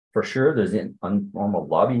 For sure, there's informal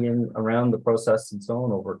lobbying around the process and so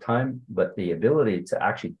on over time, but the ability to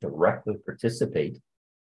actually directly participate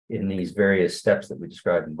in these various steps that we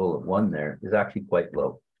described in bullet 1 there is actually quite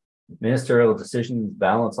low. Ministerial decisions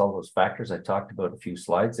balance all those factors I talked about a few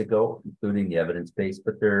slides ago, including the evidence base,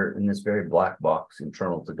 but they're in this very black box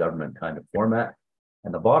internal to government kind of format.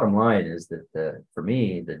 And the bottom line is that for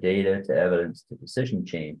me, the data to evidence to decision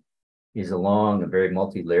chain is a long and very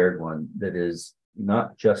multi-layered one that is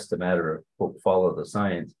not just a matter of, quote, follow the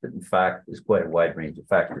science, but in fact is quite a wide range of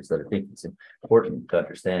factors that I think it's important to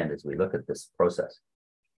understand as we look at this process.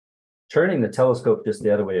 Turning the telescope just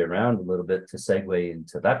the other way around a little bit to segue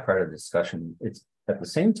into that part of the discussion, it's at the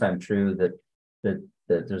same time true that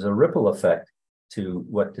there's a ripple effect to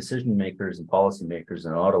what decision makers and policymakers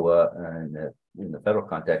in Ottawa and in the federal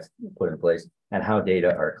context put in place and how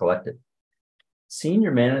data are collected.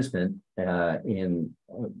 Senior management in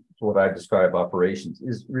what I describe operations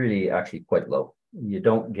is really actually quite low. You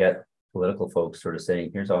don't get political folks sort of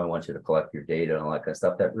saying, here's how I want you to collect your data and all that kind of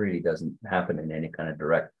stuff. That really doesn't happen in any kind of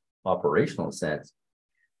direct operational sense.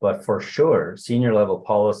 But for sure, senior level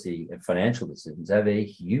policy and financial decisions have a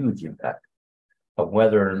huge impact of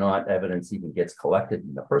whether or not evidence even gets collected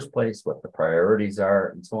in the first place, what the priorities are,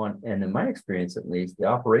 and so on. And in my experience, at least, the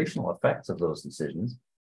operational effects of those decisions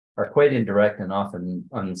are quite indirect and often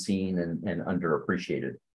unseen and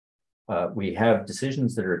underappreciated. We have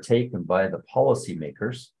decisions that are taken by the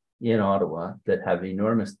policymakers in Ottawa that have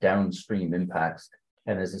enormous downstream impacts.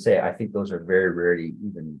 And as I say, I think those are very rarely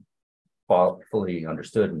even fully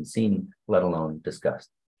understood and seen, let alone discussed.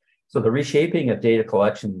 So the reshaping of data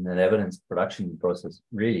collection and evidence production process,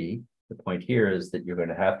 really, the point here is that we're going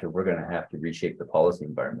to have to reshape the policy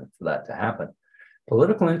environment for that to happen.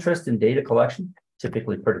 Political interest in data collection,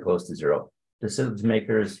 typically pretty close to zero. Decision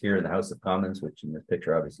makers here in the House of Commons, which in this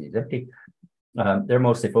picture obviously is empty, they're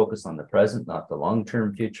mostly focused on the present, not the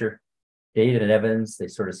long-term future. Data and evidence, they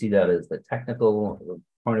sort of see that as the technical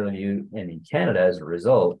point of view. And in Canada, as a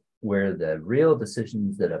result, where the real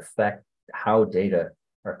decisions that affect how data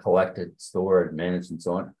are collected, stored, managed, and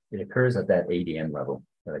so on, it occurs at that ADM level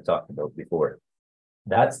that I talked about before.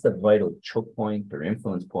 That's the vital choke point or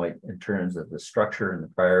influence point in terms of the structure and the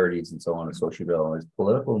priorities and so on associated with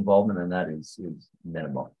political involvement, and that is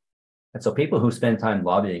minimal. And so people who spend time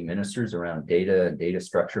lobbying ministers around data and data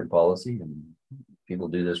structure and policy, and people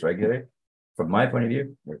do this regularly, from my point of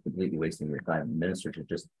view, they're completely wasting their time. Ministers are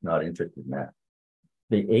just not interested in that.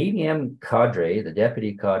 The ADM cadre, the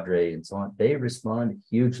deputy cadre, and so on, they respond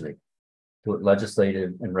hugely to what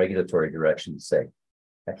legislative and regulatory directions say.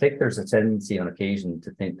 I think there's a tendency on occasion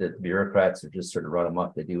to think that bureaucrats are just sort of run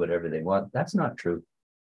amok, they do whatever they want. That's not true,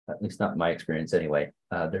 at least not in my experience anyway.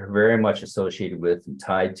 They're very much associated with and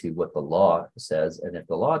tied to what the law says. And if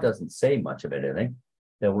the law doesn't say much of anything,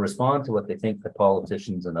 they'll respond to what they think the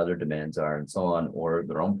politicians and other demands are and so on, or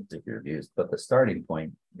their own particular views. But the starting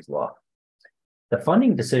point is law. The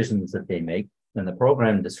funding decisions that they make and the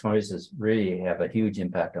program choices really have a huge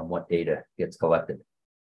impact on what data gets collected.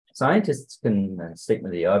 Scientists can state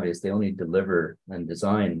the obvious, they only deliver and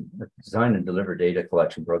design and deliver data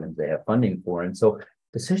collection programs they have funding for. And so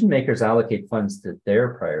decision makers allocate funds to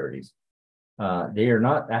their priorities. They are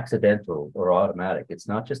not accidental or automatic. It's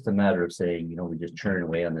not just a matter of saying, we just churn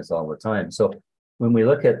away on this all the time. So when we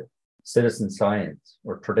look at citizen science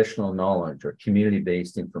or traditional knowledge or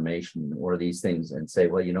community-based information or these things and say,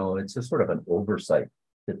 well, it's just sort of an oversight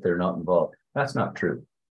that they're not involved. That's not true.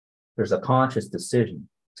 There's a conscious decision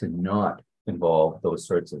to not involve those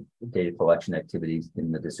sorts of data collection activities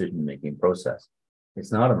in the decision-making process.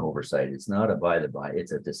 It's not an oversight. It's not a by the by.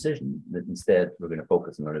 It's a decision that instead we're going to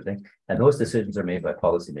focus on other things. And those decisions are made by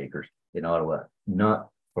policymakers in Ottawa, not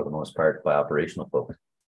for the most part by operational folks.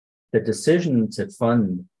 The decision to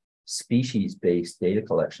fund species-based data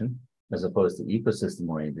collection, as opposed to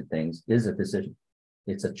ecosystem-oriented things, is a decision.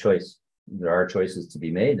 It's a choice. There are choices to be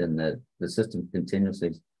made, and the system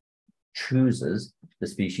continuously chooses the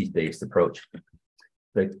species-based approach.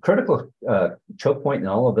 The critical choke point in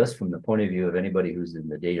all of this, from the point of view of anybody who's in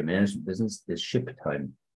the data management business, is ship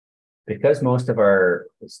time. Because most of our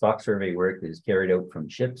stock survey work is carried out from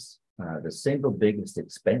ships, the single biggest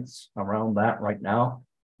expense around that right now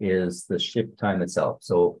is the ship time itself.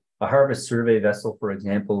 So a harvest survey vessel, for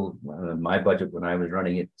example, my budget when I was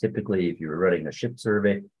running it, typically if you were running a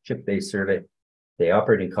ship-based survey, The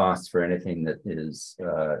operating costs for anything that is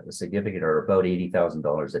significant are about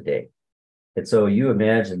 $80,000 a day. And so you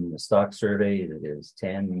imagine the stock survey that is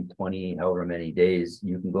 10, 20, however many days,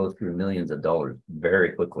 you can go through millions of dollars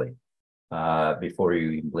very quickly before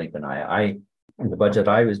you even blink an eye. In the budget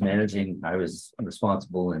I was managing, I was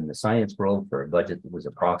responsible in the science world for a budget that was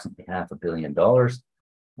approximately $500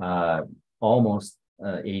 million. Almost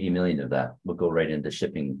 80 million of that will go right into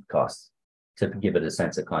shipping costs to give it a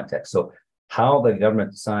sense of context. So how the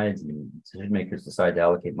government decides and decision makers decide to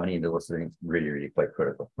allocate money into those things is really, really quite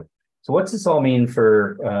critical. So what's this all mean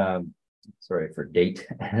for, for date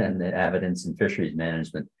and evidence in fisheries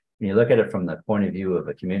management? When you look at it from the point of view of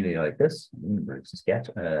a community like this,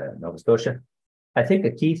 Nova Scotia, I think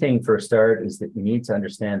a key thing for a start is that you need to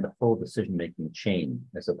understand the full decision-making chain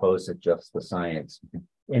as opposed to just the science.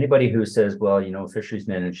 Anybody who says, well, you know, fisheries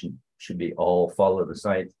management should be all follow the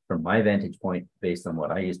science, from my vantage point, based on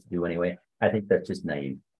what I used to do anyway, I think that's just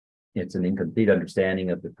naive. It's an incomplete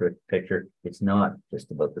understanding of the picture. It's not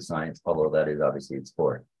just about the science, although that is obviously its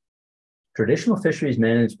core. Traditional fisheries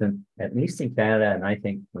management, at least in Canada, and I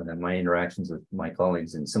think in my interactions with my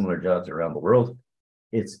colleagues in similar jobs around the world,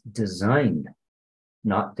 it's designed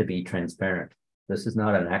not to be transparent. This is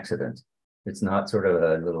not an accident. It's not sort of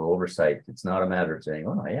a little oversight. It's not a matter of saying,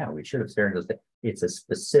 oh yeah, we should have started those things. It's a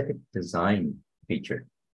specific design feature.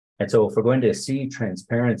 And so if we're going to see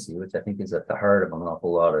transparency, which I think is at the heart of an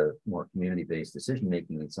awful lot of more community-based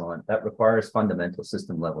decision-making and so on, that requires fundamental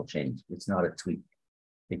system level change. It's not a tweak,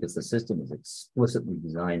 because the system is explicitly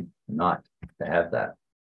designed not to have that.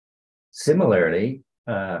 Similarly,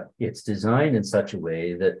 it's designed in such a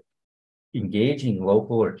way that engaging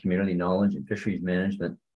local or community knowledge in fisheries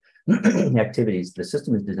management activities, the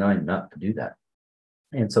system is designed not to do that.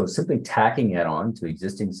 And so simply tacking it on to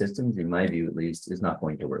existing systems, in my view at least, is not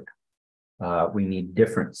going to work. We need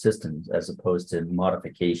different systems as opposed to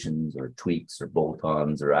modifications or tweaks or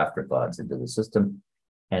bolt-ons or afterthoughts into the system.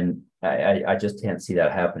 And I just can't see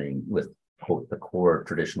that happening with, quote, the core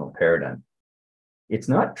traditional paradigm. It's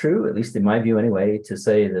not true, at least in my view anyway, to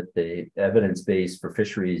say that the evidence base for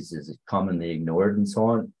fisheries is commonly ignored and so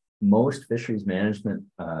on. Most fisheries management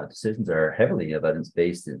decisions are heavily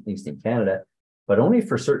evidence-based, at least in Canada, but only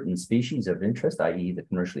for certain species of interest, i.e. the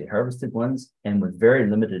commercially harvested ones, and with very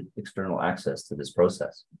limited external access to this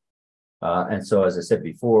process. And so, as I said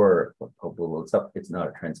before, it's not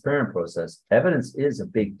a transparent process. Evidence is a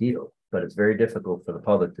big deal, but it's very difficult for the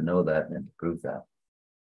public to know that and to prove that.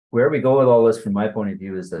 Where we go with all this, from my point of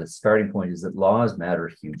view, is that the starting point is that laws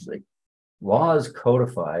matter hugely. Laws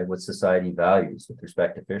codify what society values with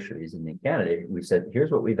respect to fisheries. And in Canada, we said,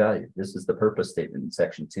 here's what we value. This is the purpose statement in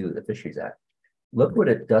Section 2 of the Fisheries Act. Look what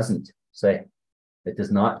it doesn't say. It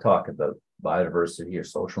does not talk about biodiversity or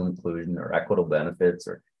social inclusion or equitable benefits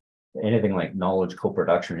or anything like knowledge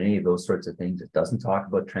co-production, any of those sorts of things. It doesn't talk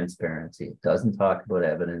about transparency. It doesn't talk about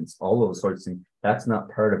evidence, all those sorts of things. That's not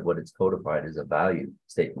part of what it's codified as a value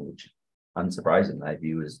statement, which, unsurprisingly, I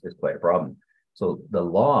view is quite a problem. So the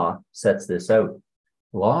law sets this out.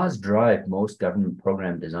 Laws drive most government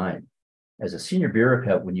program design. As a senior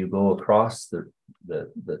bureaucrat, when you go across the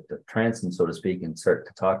transom, so to speak, and start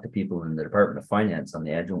to talk to people in the Department of Finance on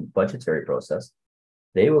the annual budgetary process,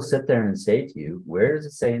 they will sit there and say to you, where does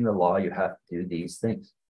it say in the law you have to do these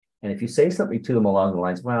things? And if you say something to them along the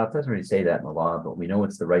lines, well, it doesn't really say that in the law, but we know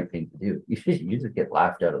it's the right thing to do, you just get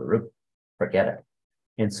laughed out of the room. Forget it.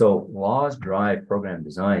 And so laws drive program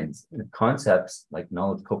designs. Concepts like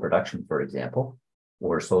knowledge co-production, for example,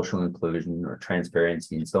 or social inclusion or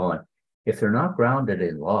transparency and so on, if they're not grounded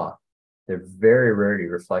in law, they're very rarely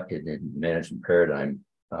reflected in management paradigm,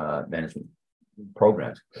 management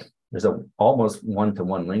programs. There's almost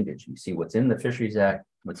one-to-one linkage. You see what's in the Fisheries Act,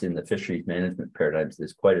 what's in the fisheries management paradigms.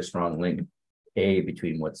 There's quite a strong link,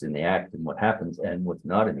 between what's in the Act and what happens, and what's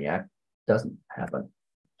not in the Act doesn't happen.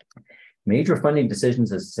 Major funding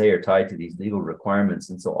decisions, as I say, are tied to these legal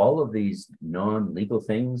requirements. And so all of these non-legal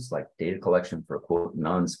things like data collection for, quote,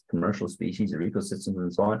 non-commercial species or ecosystems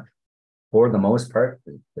and so on, for the most part,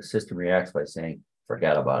 the system reacts by saying,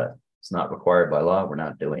 forget about it. It's not required by law. We're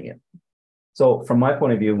not doing it. So from my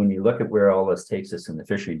point of view, when you look at where all this takes us in the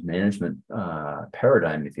fisheries management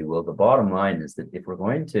paradigm, if you will, the bottom line is that if we're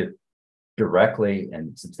going to directly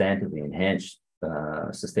and substantively enhance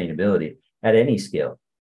sustainability at any scale,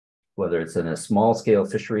 whether it's in a small scale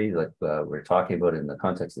fishery like we're talking about in the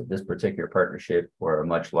context of this particular partnership, or a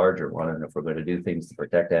much larger one, and if we're going to do things to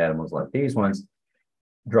protect animals like these ones,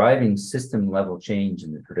 driving system level change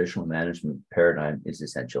in the traditional management paradigm is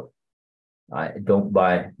essential. I don't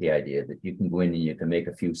buy the idea that you can go in and you can make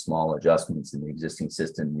a few small adjustments in the existing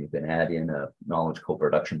system. You can add in a knowledge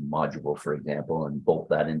co-production module, for example, and bolt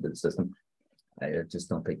that into the system. I just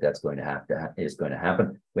don't think that's going to is going to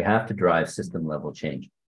happen. We have to drive system level change.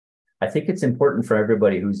 I think it's important for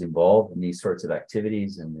everybody who's involved in these sorts of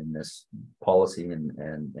activities and in this policy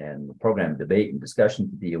and program debate and discussion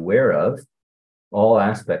to be aware of all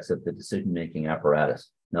aspects of the decision-making apparatus,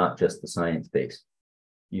 not just the science base.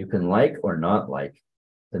 You can like or not like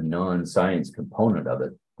the non-science component of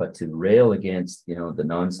it, but to rail against, the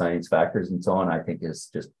non-science factors and so on, I think is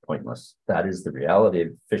just pointless. That is the reality of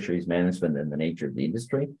fisheries management and the nature of the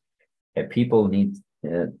industry. And people need,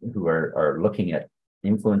 who are looking at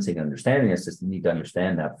influencing understanding a system, need to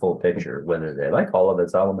understand that full picture. Whether they like all of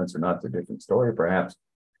its elements or not, it's a different story, perhaps.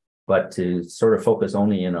 But to sort of focus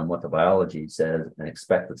only in on what the biology says and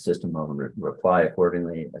expect the system will reply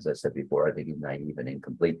accordingly, as I said before, I think is naive and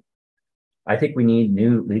incomplete. I think we need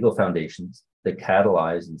new legal foundations that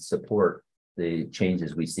catalyze and support the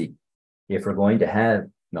changes we see. If we're going to have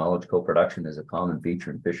knowledge co-production as a common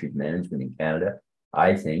feature in fisheries management in Canada,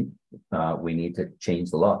 I think we need to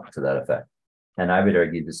change the law to that effect. And I would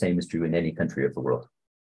argue the same is true in any country of the world.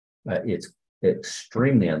 It's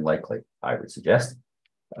extremely unlikely, I would suggest,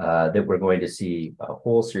 that we're going to see a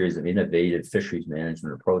whole series of innovative fisheries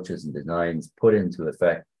management approaches and designs put into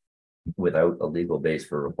effect without a legal base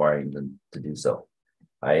for requiring them to do so.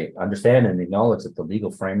 I understand and acknowledge that the legal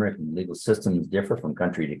framework and legal systems differ from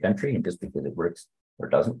country to country, and just because it works or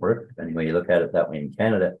doesn't work, depending way you look at it that way in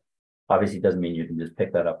Canada, obviously doesn't mean you can just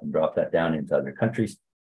pick that up and drop that down into other countries.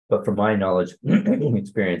 But from my knowledge,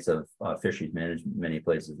 experience of fisheries management in many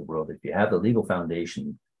places in the world, if you have the legal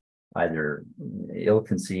foundation either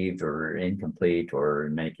ill-conceived or incomplete, or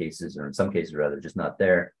in many cases, or in some cases rather, just not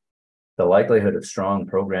there, the likelihood of strong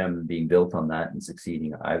program being built on that and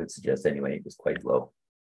succeeding, I would suggest anyway, is quite low.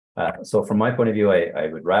 So from my point of view, I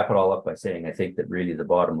would wrap it all up by saying I think that really the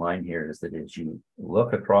bottom line here is that as you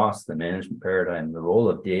look across the management paradigm, the role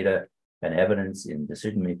of data and evidence in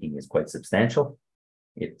decision-making is quite substantial.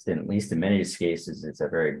 It's, at least in many cases, it's a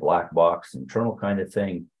very black box internal kind of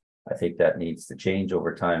thing. I think that needs to change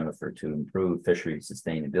over time if we're to improve fishery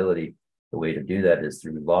sustainability. The way to do that is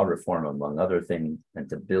through law reform, among other things, and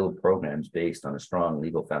to build programs based on a strong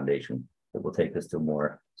legal foundation that will take us to a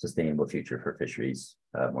more sustainable future for fisheries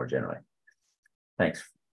more generally. Thanks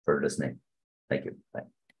for listening. Thank you. Bye.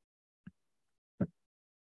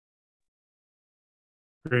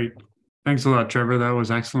 Great. Thanks a lot, Trevor. That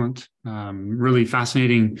was excellent. Really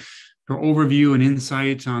fascinating overview and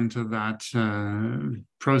insight onto that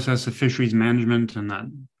process of fisheries management, and that,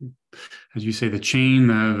 as you say, the chain,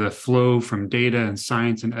 the flow from data and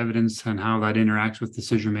science and evidence, and how that interacts with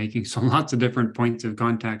decision making. So lots of different points of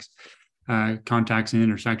contacts and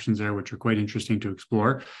intersections there, which are quite interesting to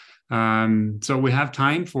explore. So we have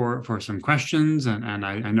time for some questions, and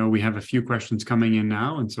I know we have a few questions coming in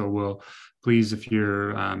now, and so we'll please, if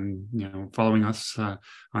you're following us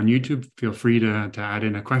on YouTube, feel free to add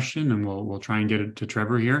in a question, and we'll try and get it to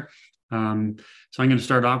Trevor here. So I'm going to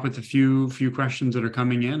start off with a few questions that are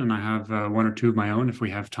coming in, and I have one or two of my own if we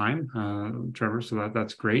have time, Trevor. So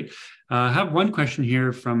that's great. I have one question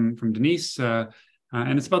here from Denise.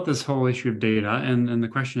 And it's about this whole issue of data. And the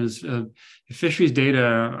question is, if fisheries data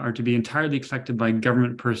are to be entirely collected by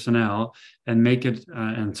government personnel and make it,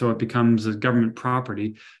 and so it becomes a government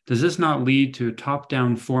property, does this not lead to a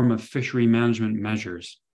top-down form of fishery management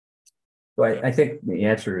measures? So I think the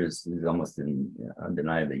answer is almost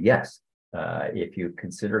undeniably yes. If you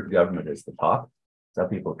consider government as the top, some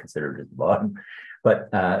people consider it as the bottom. But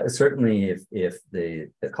certainly if the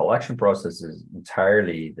collection process is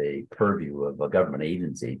entirely the purview of a government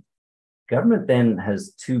agency, government then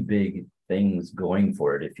has two big things going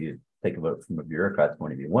for it if you think about it from a bureaucrat's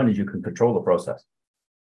point of view. One is you can control the process.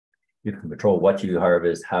 You can control what you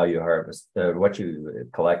harvest, how you harvest, what you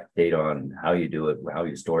collect data on, how you do it, how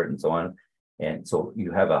you store it, and so on. And so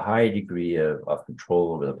you have a high degree of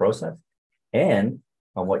control over the process and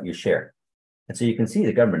on what you share. And so you can see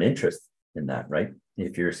the government interest in that, right?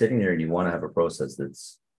 If you're sitting there and you want to have a process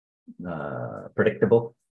that's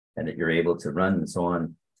predictable and that you're able to run and so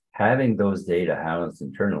on, having those data housed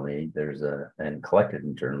internally, and collected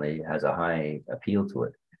internally, has a high appeal to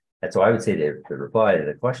it. And so I would say the reply to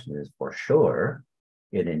the question is, for sure,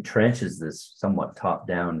 it entrenches this somewhat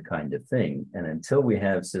top-down kind of thing. And until we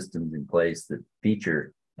have systems in place that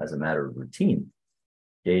feature, as a matter of routine,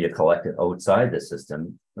 data collected outside the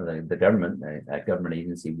system, the government, that government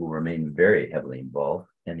agency will remain very heavily involved,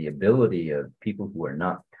 and the ability of people who are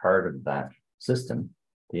not part of that system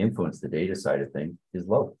to influence the data side of things is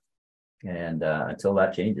low. And until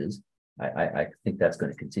that changes, I think that's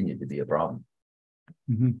going to continue to be a problem.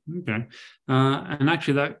 Okay. And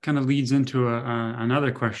actually, that kind of leads into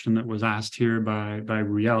another question that was asked here by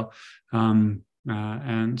Ruel.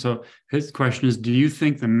 And so his question is, do you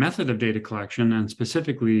think the method of data collection, and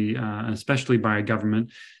specifically, especially by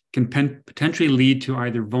government, can potentially lead to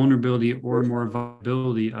either vulnerability or more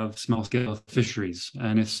viability of small-scale fisheries?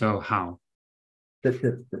 And if so, how?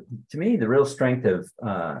 To me, the real strength of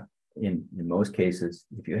in most cases,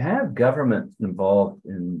 if you have government involved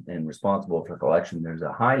and responsible for collection, there's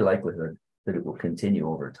a high likelihood that it will continue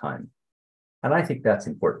over time. And I think that's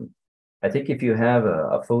important. I think if you have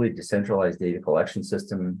a fully decentralized data collection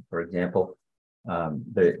system, for example,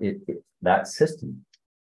 that system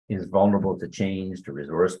is vulnerable to change, to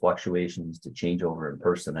resource fluctuations, to changeover in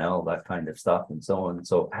personnel, that kind of stuff, and so on.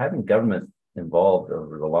 So having government involved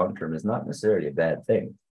over the long term is not necessarily a bad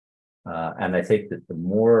thing. And I think that the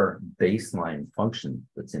more baseline function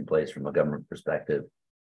that's in place from a government perspective,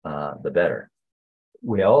 the better.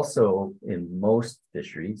 We also, in most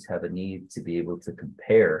fisheries, have a need to be able to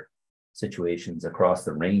compare situations across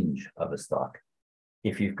the range of a stock.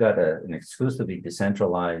 If you've got an exclusively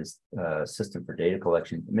decentralized system for data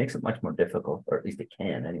collection, it makes it much more difficult, or at least it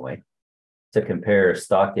can anyway, to compare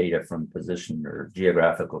stock data from position or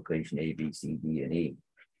geographic location A, B, C, D, and E.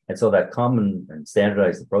 And so that common and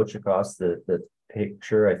standardized approach across the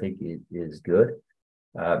picture, I think, is good.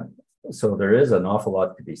 So there is an awful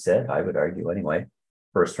lot to be said, I would argue anyway,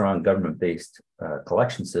 for a strong government-based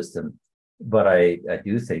collection system. But I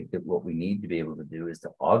do think that what we need to be able to do is to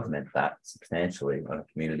augment that substantially on a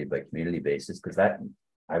community-by-community basis, because that,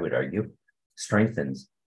 I would argue, strengthens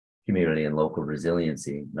community and local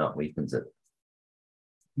resiliency, not weakens it.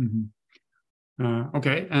 Mm-hmm.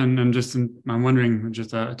 Okay, and I'm wondering, just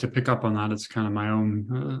to pick up on that, it's kind of my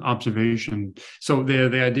own observation. So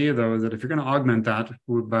the idea, though, is that if you're going to augment that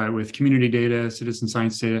with community data, citizen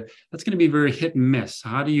science data, that's going to be very hit and miss.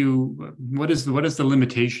 How do you? What is the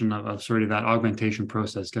limitation of sort of that augmentation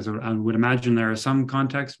process? Because I would imagine there are some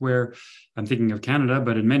contexts where, I'm thinking of Canada,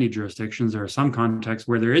 but in many jurisdictions, there are some contexts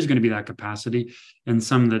where there is going to be that capacity, and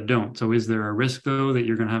some that don't. So is there a risk, though, that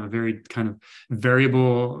you're going to have a very kind of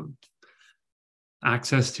variable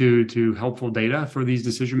access to helpful data for these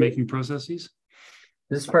decision-making processes?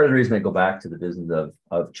 This is part of the reason I go back to the business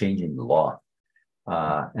of changing the law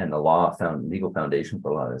and the legal foundation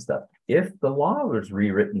for a lot of this stuff. If the law was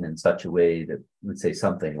rewritten in such a way that would say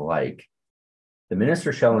something like, the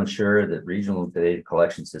minister shall ensure that regional data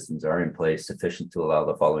collection systems are in place sufficient to allow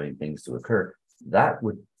the following things to occur, that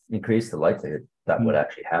would increase the likelihood that would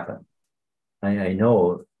actually happen. I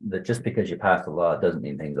know that just because you pass a law doesn't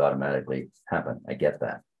mean things automatically happen. I get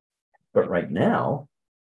that. But right now,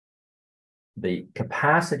 the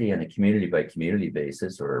capacity on a community by community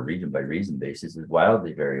basis or a region by region basis is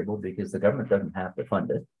wildly variable because the government doesn't have to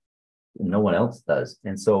fund it. No one else does.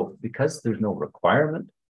 And so because there's no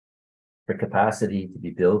requirement for capacity to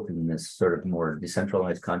be built in this sort of more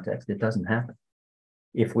decentralized context, it doesn't happen.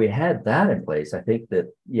 If we had that in place, I think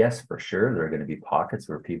that, yes, for sure, there are going to be pockets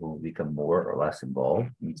where people will become more or less involved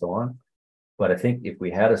and so on. But I think if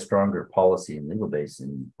we had a stronger policy and legal base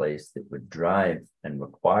in place that would drive and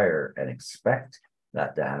require and expect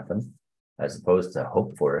that to happen, as opposed to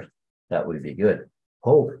hope for it, that would be good.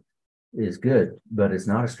 Hope is good, but it's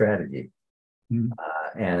not a strategy. Mm-hmm.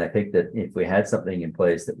 And I think that if we had something in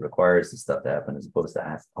place that requires this stuff to happen, as opposed to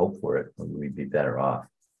have to hope for it, we'd be better off.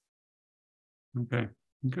 Okay.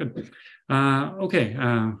 Good. Okay.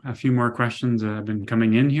 A few more questions have been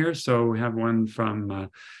coming in here. So we have one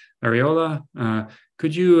from Ariola.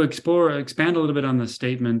 Could you expand a little bit on the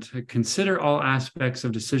statement, consider all aspects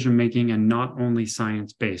of decision-making and not only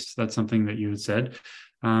science-based? That's something that you had said.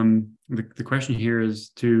 The question here is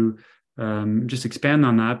to just expand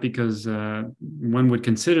on that, because one would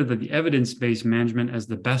consider that the evidence-based management as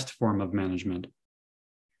the best form of management.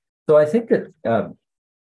 So I think that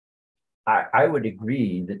I would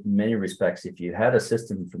agree that in many respects, if you had a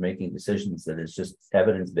system for making decisions that is just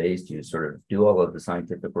evidence-based, you sort of do all of the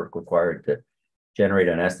scientific work required to generate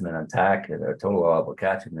an estimate on TAC and a total allowable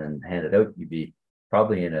catch and then hand it out, you'd be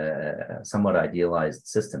probably in a somewhat idealized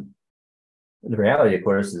system. The reality, of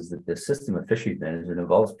course, is that the system of fisheries management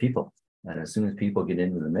involves people. And as soon as people get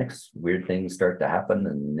into the mix, weird things start to happen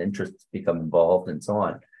and interests become involved and so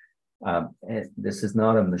on. And this is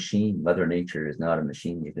not a machine. Mother Nature is not a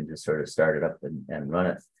machine. You can just sort of start it up and run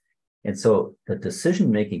it. And so the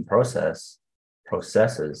decision-making processes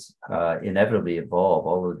inevitably involve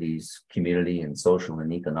all of these community and social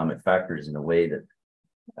and economic factors in a way that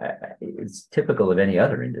it's typical of any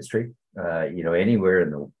other industry.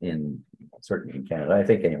 Anywhere certainly in Canada, I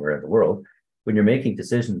think anywhere in the world, when you're making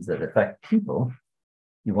decisions that affect people,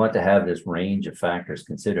 you want to have this range of factors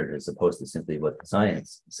considered as opposed to simply what the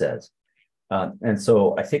science says. And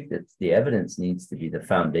so I think that the evidence needs to be the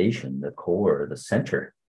foundation, the core, the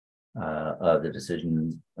center of the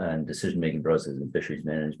decision-making process in fisheries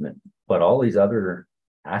management. But all these other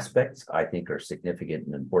aspects, I think, are significant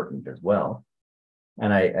and important as well.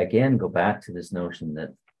 And I, again, go back to this notion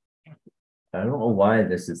that I don't know why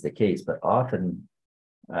this is the case, but often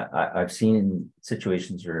I've seen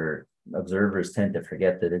situations where observers tend to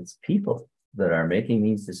forget that it's people that are making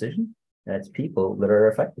these decisions, and it's people that are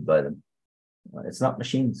affected by them. It's not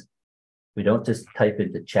machines. We don't just type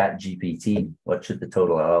into Chat GPT, what should the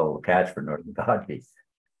total allowable catch for northern cod be?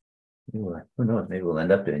 Who knows, maybe we'll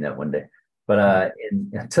end up doing that one day. But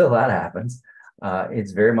until that happens,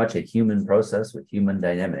 it's very much a human process with human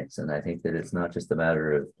dynamics. And I think that it's not just a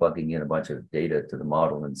matter of plugging in a bunch of data to the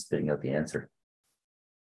model and spitting out the answer.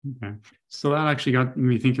 Okay, so that actually got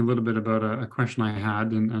me thinking a little bit about a question I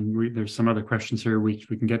had, and there's some other questions here we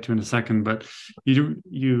can get to in a second. But you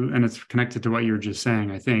and it's connected to what you were just saying,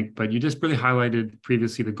 I think. But you just really highlighted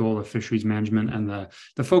previously the goal of fisheries management and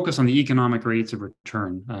the focus on the economic rates of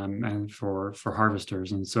return and for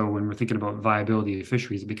harvesters. And so when we're thinking about viability of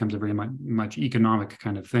fisheries, it becomes a very much economic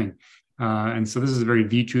kind of thing. And so this is a very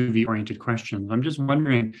V2V oriented question. I'm just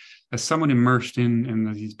wondering, as someone immersed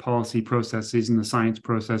in these policy processes and the science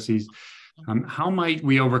processes, how might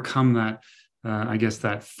we overcome that, I guess,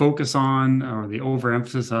 that focus on or the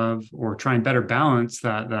overemphasis of, or try and better balance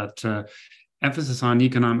that emphasis on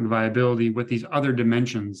economic viability with these other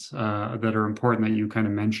dimensions that are important that you kind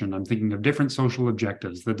of mentioned? I'm thinking of different social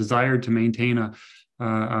objectives, the desire to maintain a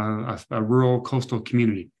rural coastal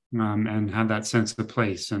community. And have that sense of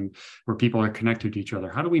place and where people are connected to each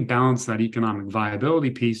other. How do we balance that economic viability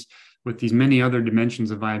piece with these many other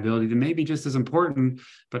dimensions of viability that may be just as important,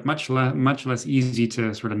 but much less easy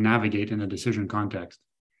to sort of navigate in a decision context?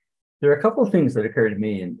 There are a couple of things that occur to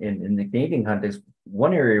me in the Canadian context.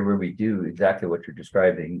 One area where we do exactly what you're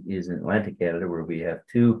describing is in Atlantic Canada, where we have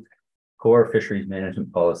two core fisheries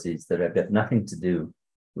management policies that have got nothing to do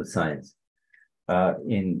with science.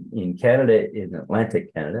 In Canada, in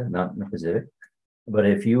Atlantic Canada, not in the Pacific, but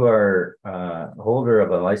if you are a holder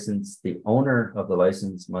of a license, the owner of the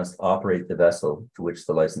license must operate the vessel to which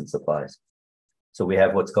the license applies. So we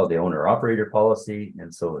have what's called the owner-operator policy.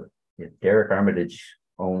 And so if Derek Armitage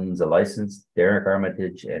owns a license, Derek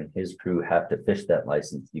Armitage and his crew have to fish that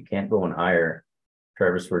license. You can't go and hire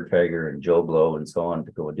Trevor Swerdfager and Joe Blow and so on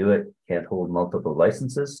to go and do it. Can't hold multiple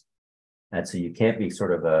licenses. And so you can't be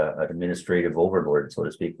sort of an administrative overlord, so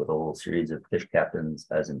to speak, with a whole series of fish captains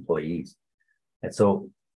as employees. And so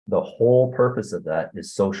the whole purpose of that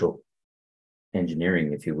is social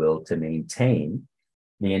engineering, if you will, to maintain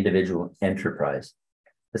the individual enterprise.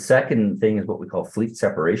 The second thing is what we call fleet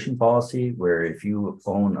separation policy, where if you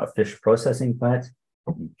own a fish processing plant,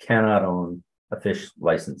 you cannot own a fish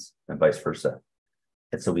license and vice versa.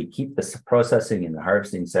 And so we keep the processing and the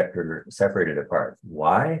harvesting sector separated apart.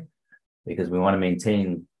 Why? Because we want to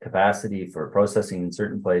maintain capacity for processing in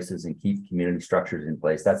certain places and keep community structures in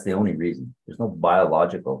place. That's the only reason. There's no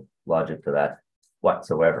biological logic to that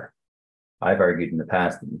whatsoever. I've argued in the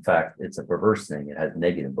past that, in fact, it's a perverse thing. It has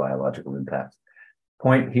negative biological impacts.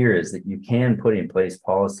 Point here is that you can put in place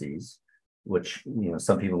policies, which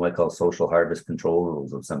some people might call social harvest control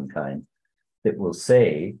rules of some kind, that will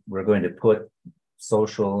say we're going to put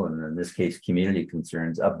social, and in this case, community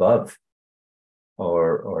concerns above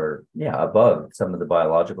above some of the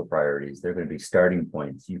biological priorities. They're going to be starting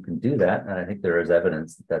points. You can do that. And I think there is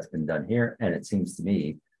evidence that that's been done here. And it seems to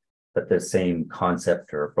me that the same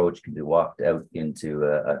concept or approach can be walked out into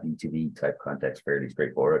a B2B type context fairly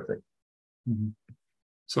straightforwardly. Mm-hmm.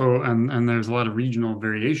 So, and there's a lot of regional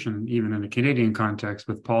variation, even in the Canadian context,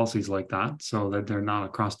 with policies like that, so that they're not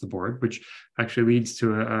across the board, which actually leads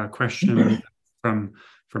to a question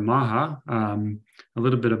from Maha, a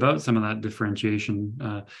little bit about some of that differentiation.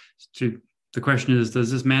 The question is, does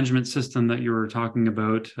this management system that you were talking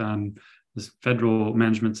about, this federal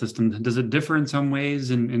management system, does it differ in some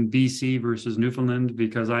ways in BC versus Newfoundland?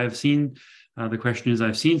 Because I've seen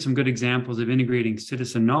some good examples of integrating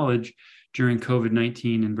citizen knowledge during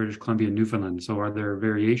COVID-19 in British Columbia and Newfoundland. So are there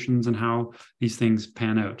variations in how these things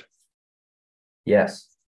pan out? Yes.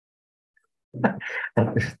 The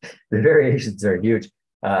variations are huge.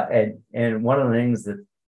 And one of the things that,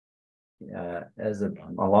 as a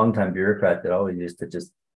longtime bureaucrat, that always used to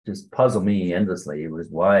just puzzle me endlessly was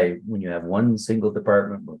why, when you have one single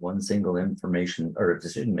department with one single information or a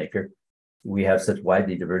decision maker, we have such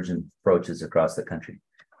widely divergent approaches across the country.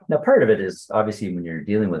 Now, part of it is obviously when you're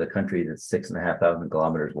dealing with a country that's 6,500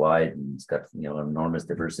 kilometers wide and it's got, enormous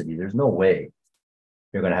diversity, there's no way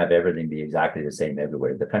you're going to have everything be exactly the same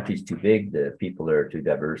everywhere. The country's too big, the people are too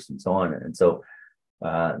diverse, and so on. And so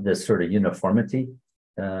this sort of uniformity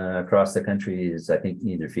across the country is, I think,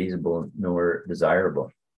 neither feasible nor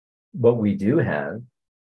desirable. But we do have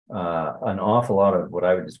an awful lot of what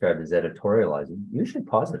I would describe as editorializing, usually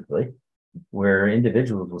positively, where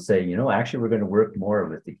individuals will say, actually, we're going to work more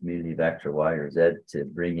with the community of X or Y or Z to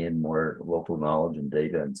bring in more local knowledge and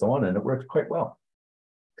data and so on. And it works quite well.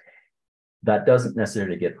 That doesn't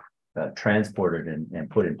necessarily get transported and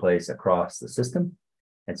put in place across the system.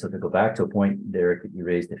 And so to go back to a point, Derek, that you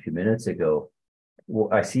raised a few minutes ago,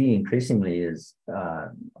 what I see increasingly is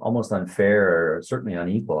almost unfair or certainly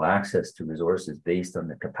unequal access to resources based on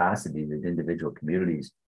the capacity that individual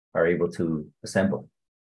communities are able to assemble.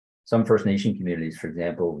 Some First Nation communities, for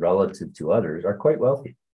example, relative to others, are quite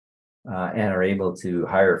wealthy and are able to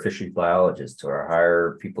hire fisheries biologists or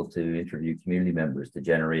hire people to interview community members to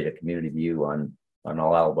generate a community view on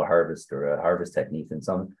allowable harvest or a harvest technique, and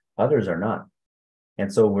some others are not.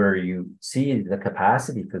 And so where you see the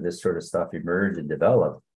capacity for this sort of stuff emerge and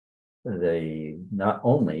develop, they not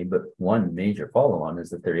only, but one major follow-on is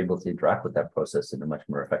that they're able to interact with that process in a much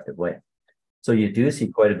more effective way. So you do see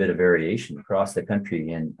quite a bit of variation across the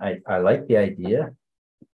country. And I like the idea,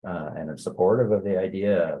 and I'm supportive of the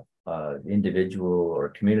idea of individual or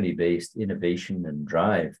community-based innovation and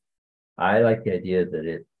drive. I like the idea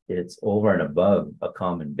that it's over and above a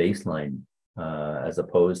common baseline, as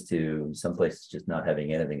opposed to some places just not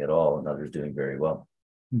having anything at all and others doing very well.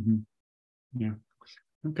 Mm-hmm. Yeah.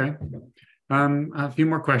 Okay. A few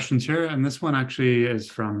more questions here, and this one actually is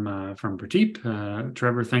from Prateep.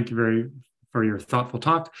 Trevor, thank you for your thoughtful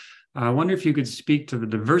talk. I wonder if you could speak to the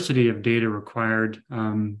diversity of data required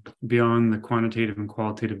beyond the quantitative and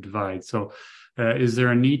qualitative divide. So is there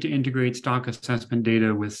a need to integrate stock assessment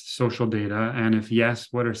data with social data? And if yes,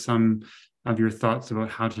 what are some of your thoughts about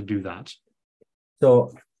how to do that?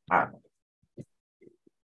 So,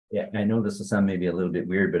 yeah, I know this will sound maybe a little bit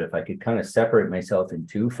weird, but if I could kind of separate myself in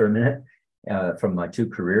two for a minute from my two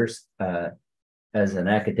careers, as an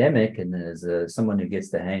academic and as someone who gets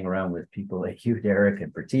to hang around with people like you, Derek,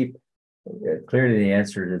 and Prateep, clearly the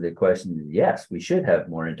answer to the question is yes, we should have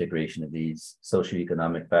more integration of these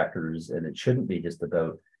socioeconomic factors, and it shouldn't be just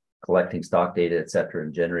about collecting stock data, et cetera,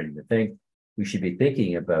 and generating the thing. We should be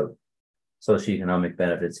thinking about socioeconomic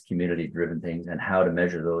benefits, community-driven things, and how to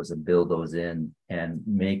measure those and build those in and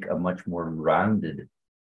make a much more rounded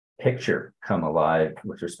picture come alive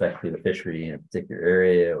with respect to the fishery in a particular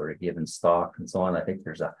area or a given stock and so on. I think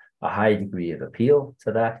there's a high degree of appeal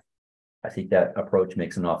to that. I think that approach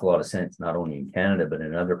makes an awful lot of sense, not only in Canada, but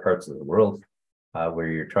in other parts of the world, where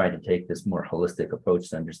you're trying to take this more holistic approach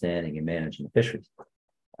to understanding and managing fisheries.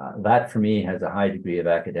 That for me has a high degree of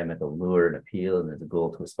academic allure and appeal and is a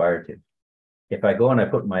goal to aspire to. If I go and I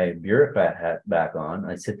put my bureaucrat hat back on,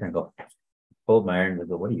 I sit there and go, hold my iron and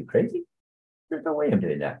go, what are you, crazy? There's no way I'm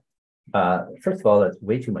doing that. First of all, that's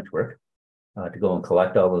way too much work to go and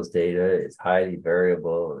collect all those data. It's highly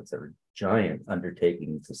variable. It's a giant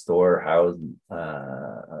undertaking to store, house,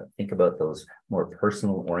 think about those more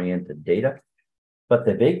personal oriented data. But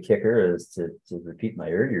the big kicker is to repeat my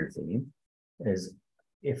earlier theme is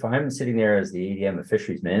if I'm sitting there as the ADM of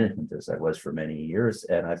fisheries management, as I was for many years,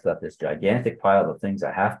 and I've got this gigantic pile of things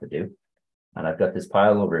I have to do, and I've got this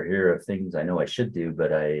pile over here of things I know I should do,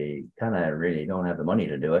 but I kind of really don't have the money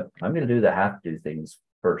to do it, I'm going to do the have to do things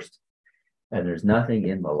first. And there's nothing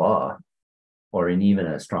in the law or in even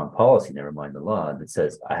a strong policy, never mind the law, that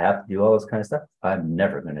says I have to do all this kind of stuff. I'm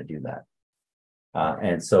never going to do that.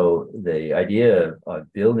 And so the idea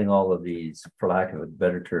of building all of these, for lack of a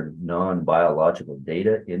better term, non-biological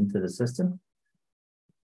data into the system,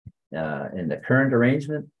 in the current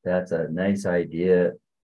arrangement, that's a nice idea.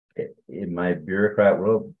 In my bureaucrat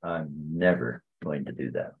world, I'm never going to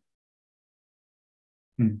do that.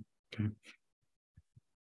 Okay.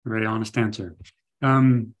 Very honest answer.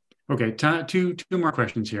 Okay, two more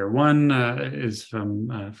questions here. One is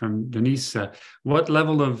from Denise. What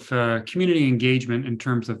level of community engagement in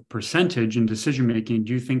terms of percentage in decision making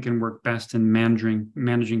do you think can work best in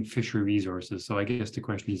managing fishery resources? So I guess the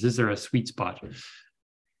question is there a sweet spot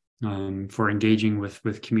for engaging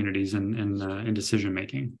with communities in decision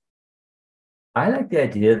making? I like the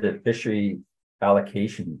idea that fishery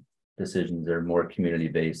allocation decisions are more community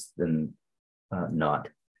based than not.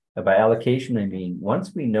 By allocation, I mean,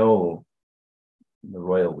 once we know the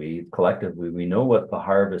royal we, collectively, we know what the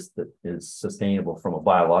harvest that is sustainable from a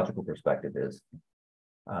biological perspective is.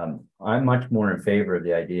 I'm much more in favor of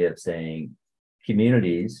the idea of saying,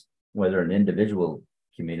 communities, whether an individual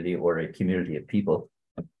community or a community of people,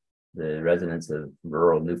 the residents of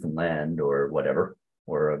rural Newfoundland or whatever,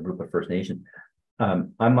 or a group of First Nation,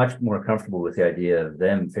 I'm much more comfortable with the idea of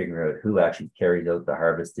them figuring out who actually carries out the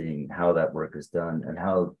harvesting, how that work is done, and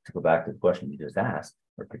how, to go back to the question you just asked,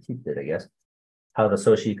 or critiqued it, I guess, how the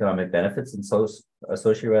socioeconomic benefits and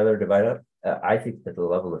associated with it divide up. I think that the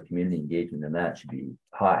level of community engagement in that should be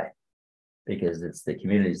high, because it's the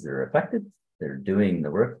communities that are affected. They're doing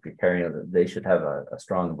the work, they're carrying out, they should have a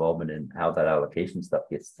strong involvement in how that allocation stuff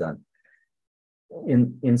gets done.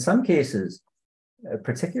 In some cases,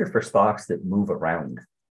 particularly for stocks that move around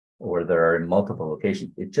or that are in multiple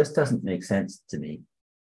locations, it just doesn't make sense to me.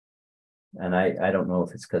 And I don't know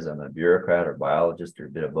if it's because I'm a bureaucrat or biologist or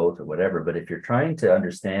a bit of both or whatever, but if you're trying to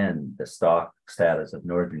understand the stock status of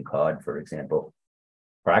northern cod, for example,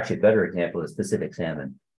 or actually a better example is Pacific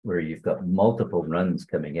salmon, where you've got multiple runs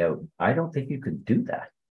coming out, I don't think you can do that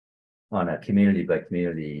on a community by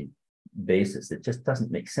community basis. It just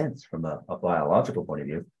doesn't make sense from a biological point of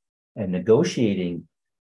view. And negotiating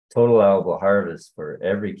total allowable harvest for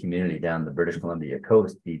every community down the British Columbia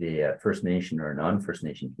coast, be they a First Nation or a non-First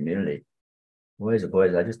Nation community, boys,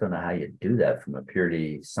 I just don't know how you do that from a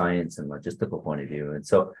purely science and logistical point of view. And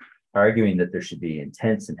so arguing that there should be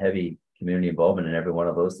intense and heavy community involvement in every one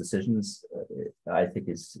of those decisions, I think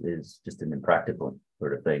is just an impractical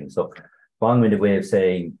sort of thing. So long-winded way of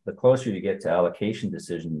saying, the closer you get to allocation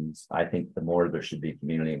decisions, I think the more there should be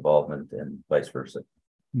community involvement and vice versa.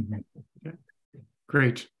 Okay.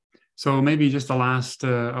 Great. So maybe just a last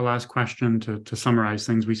question to summarize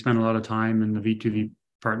things. We spent a lot of time in the V2V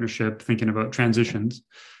partnership thinking about transitions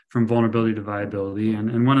from vulnerability to viability.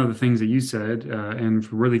 And one of the things that you said, and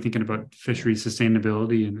really thinking about fisheries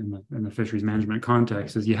sustainability in the fisheries management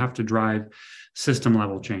context, is you have to drive system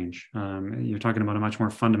level change. You're talking about a much more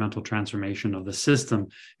fundamental transformation of the system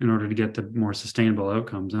in order to get to more sustainable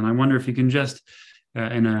outcomes. And I wonder if you can just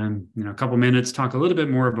in a couple minutes talk a little bit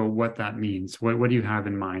more about what that means. What do you have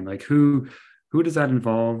in mind? Like who does that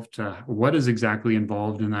involve? What is exactly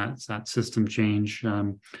involved in that system change?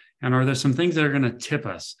 And are there some things that are going to tip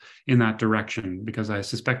us in that direction? Because I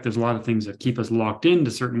suspect there's a lot of things that keep us locked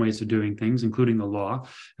into certain ways of doing things, including the law,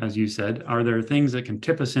 as you said. Are there things that can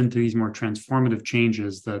tip us into these more transformative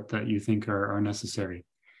changes that you think are necessary?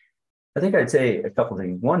 I think I'd say a couple of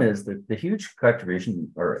things. One is that the huge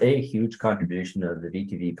contribution, or a huge contribution of the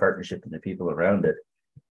V2V partnership and the people around it,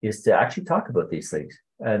 is to actually talk about these things.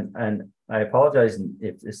 And I apologize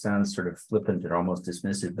if this sounds sort of flippant or almost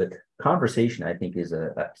dismissive, but conversation, I think, is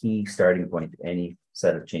a key starting point to any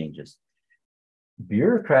set of changes.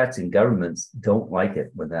 Bureaucrats and governments don't like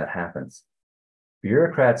it when that happens.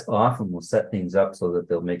 Bureaucrats often will set things up so that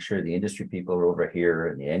they'll make sure the industry people are over here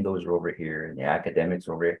and the NGOs are over here and the academics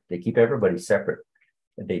are over here. They keep everybody separate.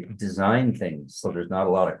 They design things so there's not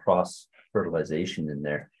a lot of cross-fertilization in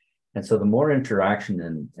there. And so the more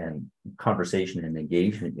interaction and conversation and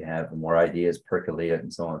engagement you have, the more ideas percolate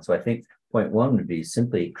and so on. So I think point one would be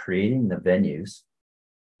simply creating the venues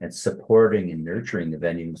and supporting and nurturing the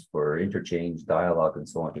venues for interchange, dialogue, and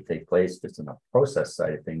so on to take place. Just on the process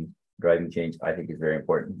side of things, driving change, I think, is very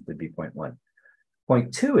important, would be point one.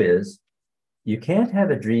 Point two is you can't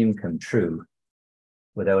have a dream come true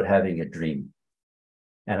without having a dream.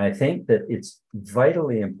 And I think that it's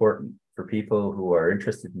vitally important for people who are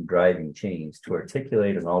interested in driving change to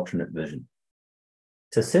articulate an alternate vision.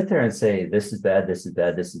 To sit there and say, this is bad, this is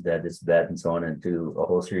bad, this is bad, this is bad, and so on, and do a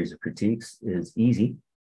whole series of critiques is easy.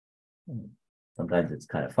 Sometimes it's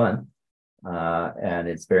kind of fun. And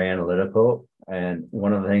it's very analytical. And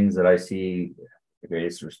one of the things that I see, the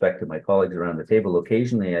greatest respect to my colleagues around the table,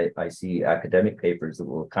 occasionally I see academic papers that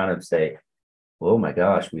will kind of say, oh my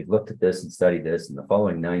gosh, we've looked at this and studied this, and the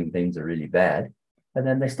following 9 things are really bad. And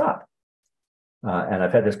then they stop. And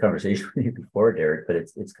I've had this conversation with you before, Derek, but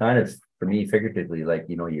it's kind of, for me, figuratively, like,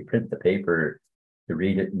 you print the paper to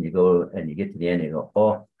read it and you go and you get to the end and you go,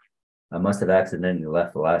 oh, I must have accidentally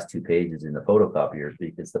left the last 2 pages in the photocopier,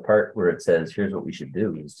 because the part where it says, here's what we should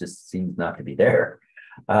do, it just seems not to be there.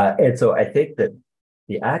 And so I think that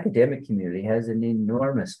the academic community has an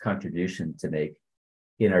enormous contribution to make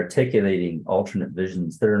in articulating alternate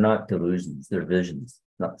visions that are not delusions, they're visions,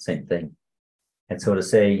 not the same thing. And so to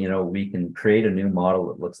say, we can create a new model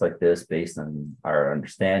that looks like this based on our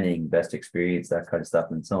understanding, best experience, that kind of stuff,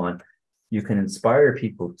 and so on, you can inspire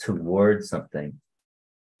people towards something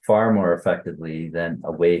far more effectively than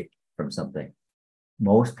away from something.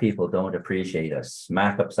 Most people don't appreciate a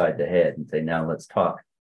smack upside the head and say, now let's talk.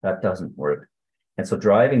 That doesn't work. And so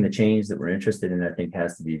driving the change that we're interested in, I think,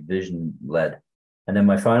 has to be vision-led. And then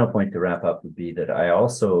my final point to wrap up would be that I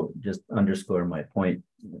also just underscore my point,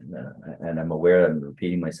 and I'm aware I'm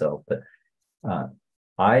repeating myself, but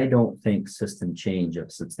I don't think system change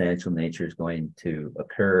of substantial nature is going to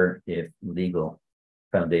occur if legal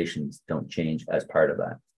foundations don't change as part of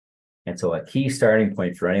that. And so a key starting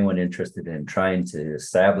point for anyone interested in trying to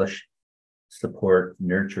establish, support,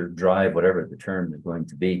 nurture, drive, whatever the term is going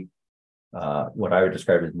to be, what I would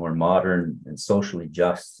describe as more modern and socially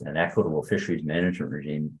just and equitable fisheries management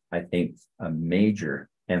regime, I think a major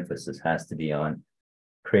emphasis has to be on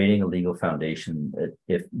creating a legal foundation that,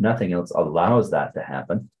 if nothing else, allows that to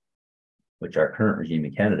happen, which our current regime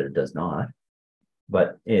in Canada does not.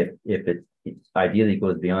 But if it ideally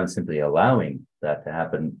goes beyond simply allowing that to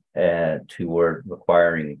happen toward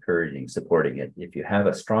requiring, encouraging, supporting it. If you have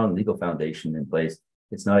a strong legal foundation in place,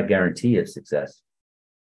 it's not a guarantee of success.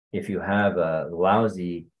 If you have a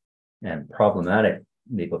lousy and problematic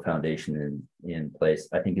legal foundation in place,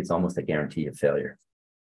 I think it's almost a guarantee of failure.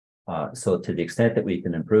 So to the extent that we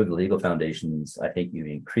can improve the legal foundations, I think you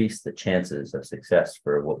increase the chances of success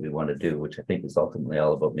for what we want to do, which I think is ultimately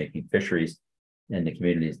all about making fisheries and the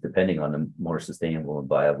communities depending on them more sustainable and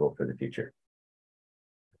viable for the future.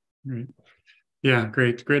 Great. Yeah,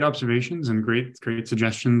 great observations and great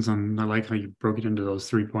suggestions. And I like how you broke it into those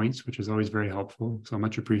 3 points, which is always very helpful. So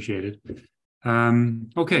much appreciated.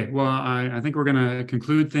 Okay, well, I think we're going to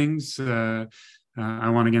conclude things. I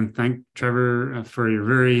want to again thank Trevor for your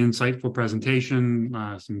very insightful presentation,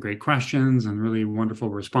 some great questions and really wonderful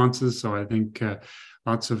responses. So I think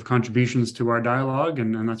lots of contributions to our dialogue,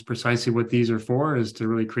 and that's precisely what these are for, is to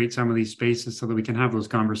really create some of these spaces so that we can have those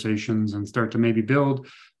conversations and start to maybe build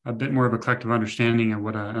a bit more of a collective understanding of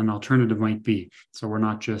what an alternative might be. So we're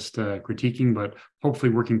not just critiquing, but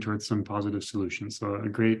hopefully working towards some positive solutions. So a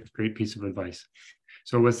great piece of advice.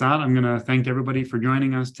 So with that, I'm going to thank everybody for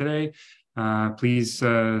joining us today. Please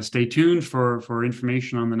stay tuned for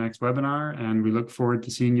information on the next webinar, and we look forward to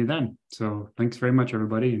seeing you then. So thanks very much,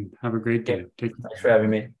 everybody, and have a great day. Thanks for having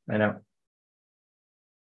me. Bye now.